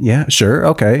water? Yeah, sure.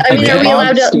 Okay. Are we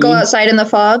allowed to go outside in the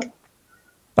fog?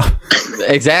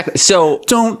 Exactly. So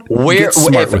get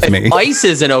smart with me. If ice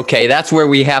isn't okay, that's where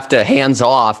we have to hands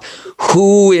off.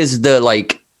 Who is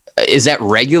is that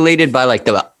regulated by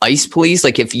the ice police?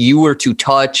 If you were to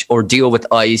touch or deal with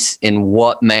ice, in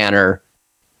what manner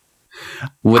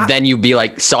would then you be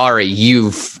sorry,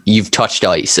 you've touched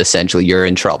ice, essentially, you're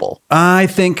in trouble? I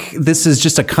think this is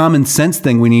just a common sense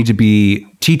thing we need to be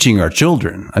teaching our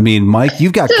children. I mean, Mike,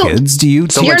 you've got kids. Do you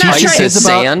teach ice is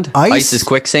sand? Ice is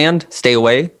quicksand? Stay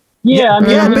away? Yeah,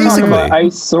 basically.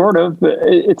 Ice, sort of. But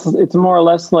it's more or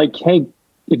less hey,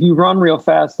 if you run real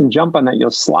fast and jump on that, you'll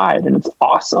slide, and it's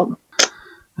awesome.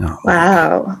 Oh.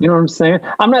 Wow. You know what I'm saying?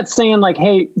 I'm not saying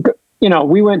hey,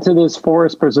 we went to this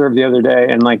forest preserve the other day,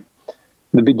 and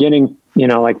the beginning,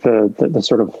 the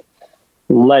sort of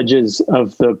ledges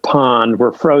of the pond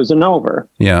were frozen over.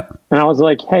 Yeah. And I was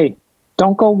hey,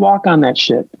 don't go walk on that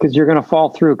shit because you're going to fall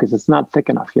through because it's not thick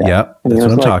enough yet. Yeah, that's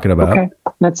what I'm talking about. Okay,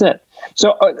 that's it.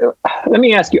 So let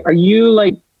me ask you, are you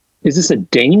is this a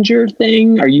danger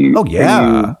thing? Are you? Oh,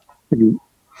 yeah.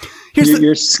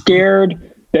 You're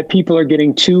scared that people are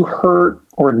getting too hurt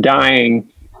or dying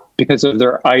because of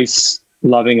their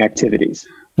ice-loving activities?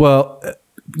 Well,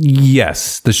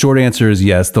 yes. The short answer is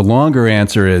yes. The longer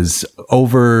answer is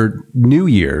over New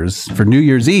Year's, for New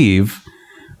Year's Eve,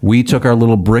 we took our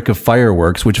little brick of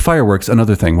fireworks,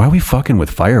 another thing. Why are we fucking with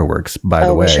fireworks, by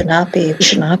the way? We should not be.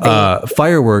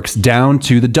 Fireworks down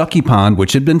to the Ducky Pond,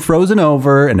 which had been frozen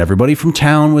over, and everybody from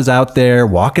town was out there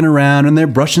walking around, and they're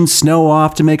brushing snow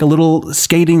off to make a little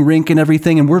skating rink and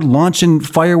everything, and we're launching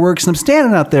fireworks, and I'm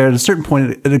standing out there. At a certain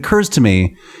point, it occurs to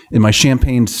me in my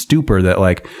champagne stupor that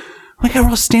we're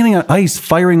all standing on ice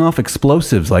firing off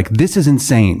explosives. This is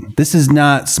insane. This is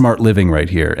not smart living right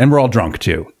here. And we're all drunk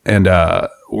too. And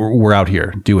we're out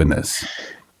here doing this.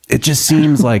 It just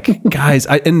seems guys,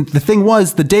 and the thing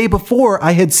was, the day before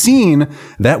I had seen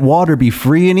that water be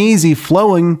free and easy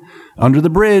flowing under the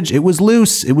bridge. It was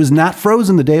loose. It was not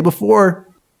frozen the day before.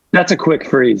 That's a quick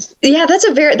freeze. Yeah, that's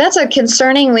a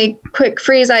concerningly quick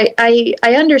freeze. I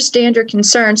understand your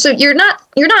concern. So you're not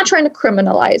trying to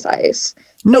criminalize ice.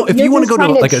 No, if you want to go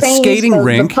to like a skating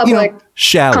rink,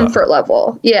 shallow comfort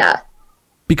level. Yeah.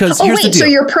 Because here's the deal. So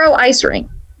you're pro ice rink.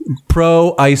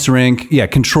 Pro ice rink, yeah,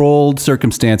 controlled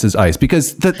circumstances ice.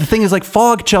 Because the thing is, like,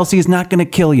 fog, Chelsea, is not going to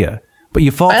kill you. But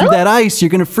you fall through that ice, you're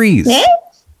going to freeze. Yeah,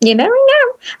 you never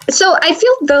know. So I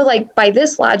feel, though, like, by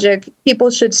this logic,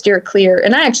 people should steer clear.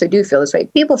 And I actually do feel this way.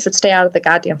 People should stay out of the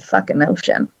goddamn fucking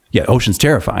ocean. Yeah, ocean's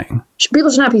terrifying.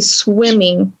 People should not be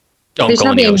swimming. They should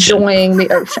not be enjoying the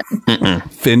ocean.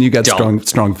 Finn, you got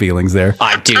strong feelings there.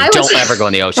 I do. Don't ever go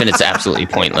in the ocean. It's absolutely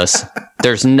pointless.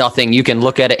 There's nothing. You can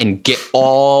look at it and get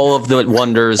all of the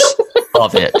wonders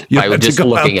of it by just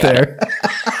looking at it.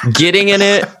 Getting in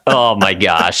it, oh my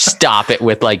gosh. Stop it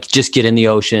with like, just get in the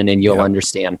ocean and you'll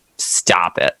understand.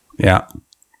 Stop it. Yeah.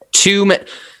 Too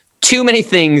many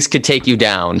things could take you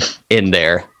down in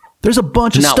there. There's a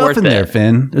bunch of stuff in there,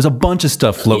 Finn. There's a bunch of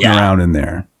stuff floating around in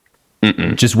there.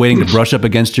 Just waiting to brush up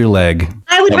against your leg.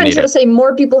 I would venture to say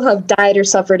more people have died or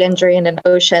suffered injury in an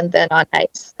ocean than on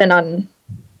ice.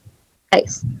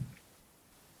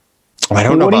 I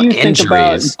don't know about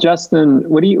injuries. Justin,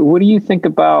 what do you think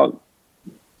about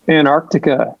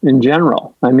Antarctica in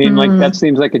general? I mean, like, that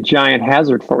seems like a giant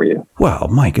hazard for you. Well,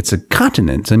 Mike, it's a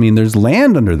continent. I mean, there's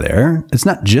land under there. It's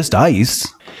not just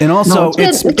ice. And also,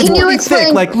 it's pretty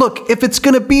thick. Like, look, if it's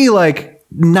going to be like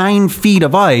 9 feet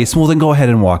of ice, well, then go ahead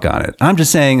and walk on it. I'm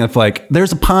just saying, if like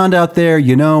there's a pond out there,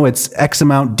 it's X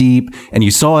amount deep, and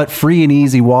you saw it free and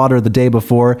easy water the day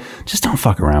before, just don't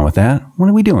fuck around with that. What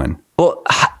are we doing? Well,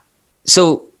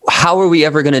 so how are we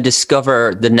ever going to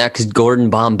discover the next Gordon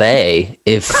Bombay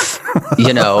if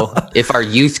if our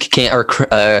youth can't, or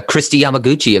Christy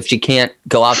Yamaguchi, if she can't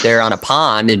go out there on a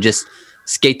pond and just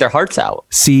skate their hearts out?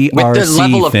 CRC, with the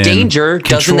level of danger,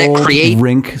 doesn't that create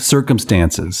rink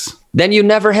circumstances? Then you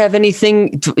never have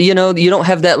anything, you don't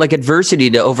have that like adversity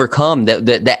to overcome,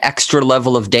 that extra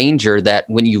level of danger that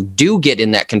when you do get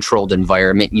in that controlled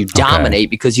environment, you dominate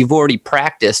because you've already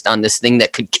practiced on this thing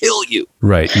that could kill you.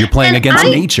 Right. You're playing against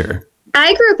nature.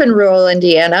 I grew up in rural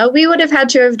Indiana. We would have had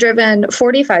to have driven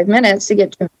 45 minutes to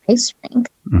get to an ice rink,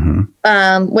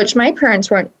 which my parents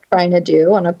weren't trying to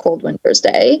do on a cold winter's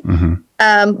day.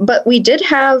 But we did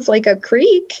have like a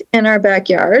creek in our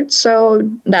backyard. So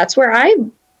that's where I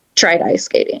tried ice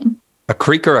skating. A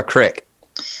creek or a crick?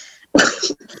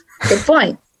 Good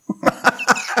point.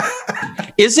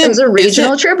 It was a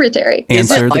regional tributary.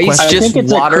 Answer the ice question.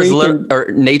 just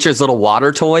or nature's little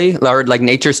water toy, or like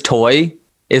nature's toy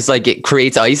is like it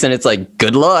creates ice and it's like,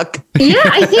 good luck. Yeah,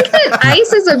 I think that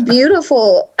ice is this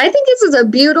is a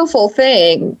beautiful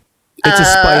thing. It's a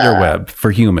spider web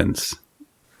for humans.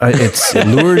 It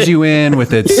lures you in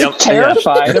with its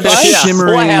terrified of ice.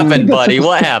 Shimmering. What happened, buddy?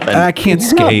 What happened? I can't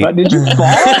skate. Did you fall?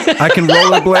 I can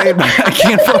rollerblade, but I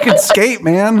can't fucking skate,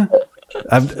 man.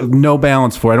 I've no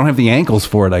balance for it. I don't have the ankles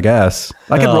for it, I guess.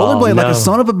 I can rollerblade like a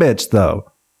son of a bitch,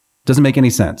 though. Doesn't make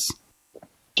any sense.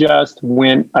 Just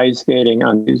went ice skating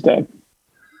on Tuesday,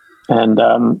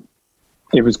 and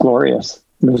it was glorious.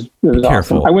 It was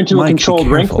awesome. I went to a controlled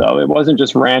rink, though. It wasn't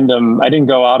just random. I didn't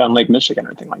go out on Lake Michigan or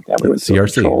anything like that. We went to a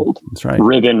controlled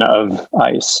ribbon of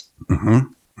ice. It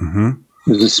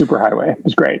was a super highway. It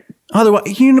was great. Otherwise,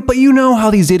 but you know how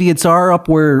these idiots are up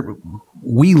where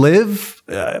we live.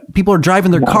 People are driving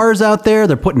their cars out there.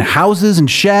 They're putting houses and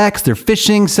shacks. They're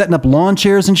fishing, setting up lawn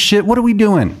chairs and shit. What are we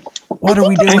doing? What are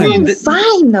we doing?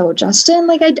 Fine though, Justin.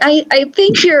 Like I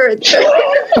think you're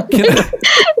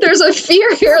there's a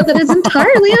fear here that is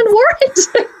entirely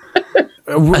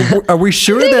unwarranted. Are we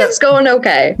sure that it's going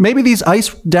okay? Maybe these ice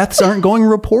deaths aren't going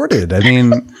reported. I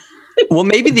mean, well,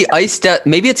 maybe the ice death,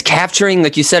 maybe it's capturing,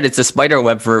 like you said, it's a spider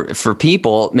web for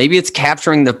people. Maybe it's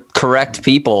capturing the correct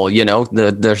people,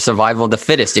 the survival of the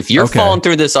fittest. If you're falling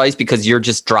through this ice because you're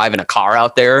just driving a car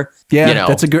out there,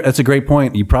 that's a great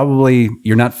point.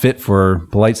 You're not fit for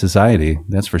polite society.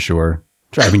 That's for sure.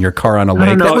 Driving your car on a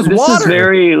lake. That was water. This is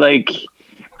very like,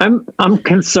 I'm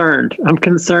concerned. I'm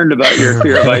concerned about your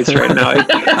fear of ice right now.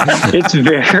 It's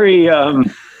very,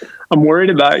 I'm worried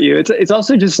about you. It's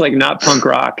also just like not punk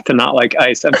rock to not like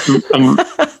ice. I'm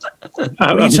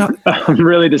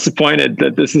really disappointed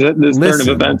that this turn of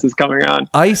events is coming on.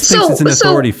 Ice thinks it's an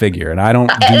authority figure, and I don't.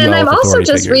 And I'm also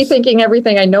just rethinking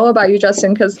everything I know about you,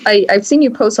 Justin, because I've seen you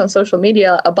post on social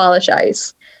media, abolish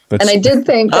ice, and I did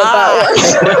think that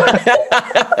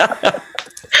was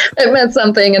it meant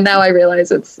something, and now I realize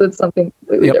it's something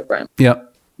completely different.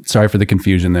 Yep. Sorry for the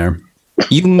confusion there.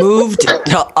 You moved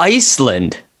to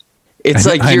Iceland. It's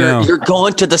like you're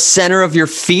going to the center of your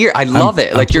fear. I love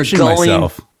it. Like you're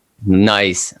going.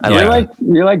 Nice.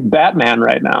 You're like Batman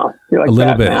right now. You're like a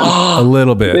little Batman. bit, a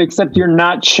little bit. Except you're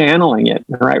not channeling it,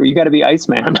 right? You got to be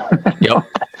Iceman. Yep.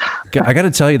 I got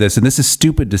to tell you this, and this is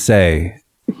stupid to say,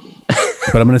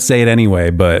 but I'm going to say it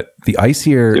anyway. But the ice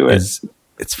here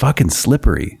it's fucking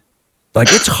slippery. Like,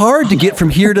 it's hard to get from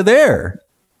here to there.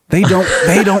 They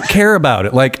don't care about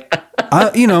it. Like,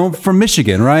 from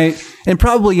Michigan, right? And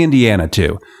probably Indiana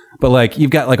too. But like, you've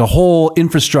got like a whole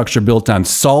infrastructure built on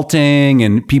salting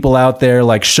and people out there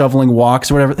like shoveling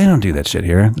walks or whatever. They don't do that shit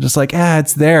here. They're just like,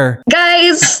 it's there.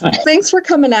 Guys, thanks for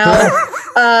coming out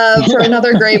for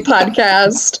another great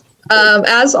podcast.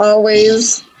 As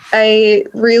always, I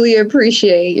really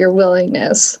appreciate your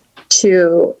willingness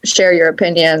to share your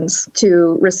opinions,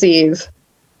 to receive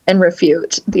and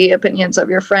refute the opinions of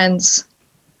your friends.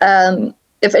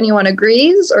 If anyone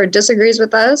agrees or disagrees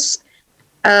with us,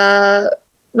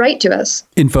 write to us.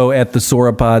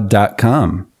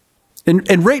 info@thesauropod.com.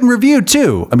 And rate and review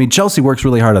too. I mean, Chelsea works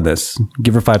really hard on this.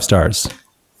 Give her 5 stars.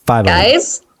 5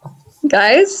 Guys,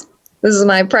 this is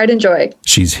my pride and joy.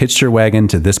 She's hitched her wagon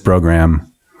to this program,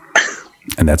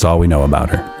 and that's all we know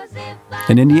about her.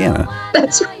 In Indiana.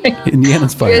 That's right.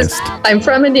 Indiana's finest. Guys, I'm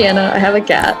from Indiana. I have a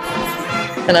cat.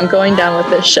 And I'm going down with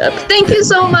this ship. Thank you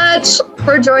so much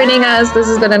for joining us. This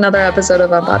has been another episode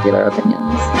of Unpopular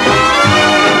Opinions.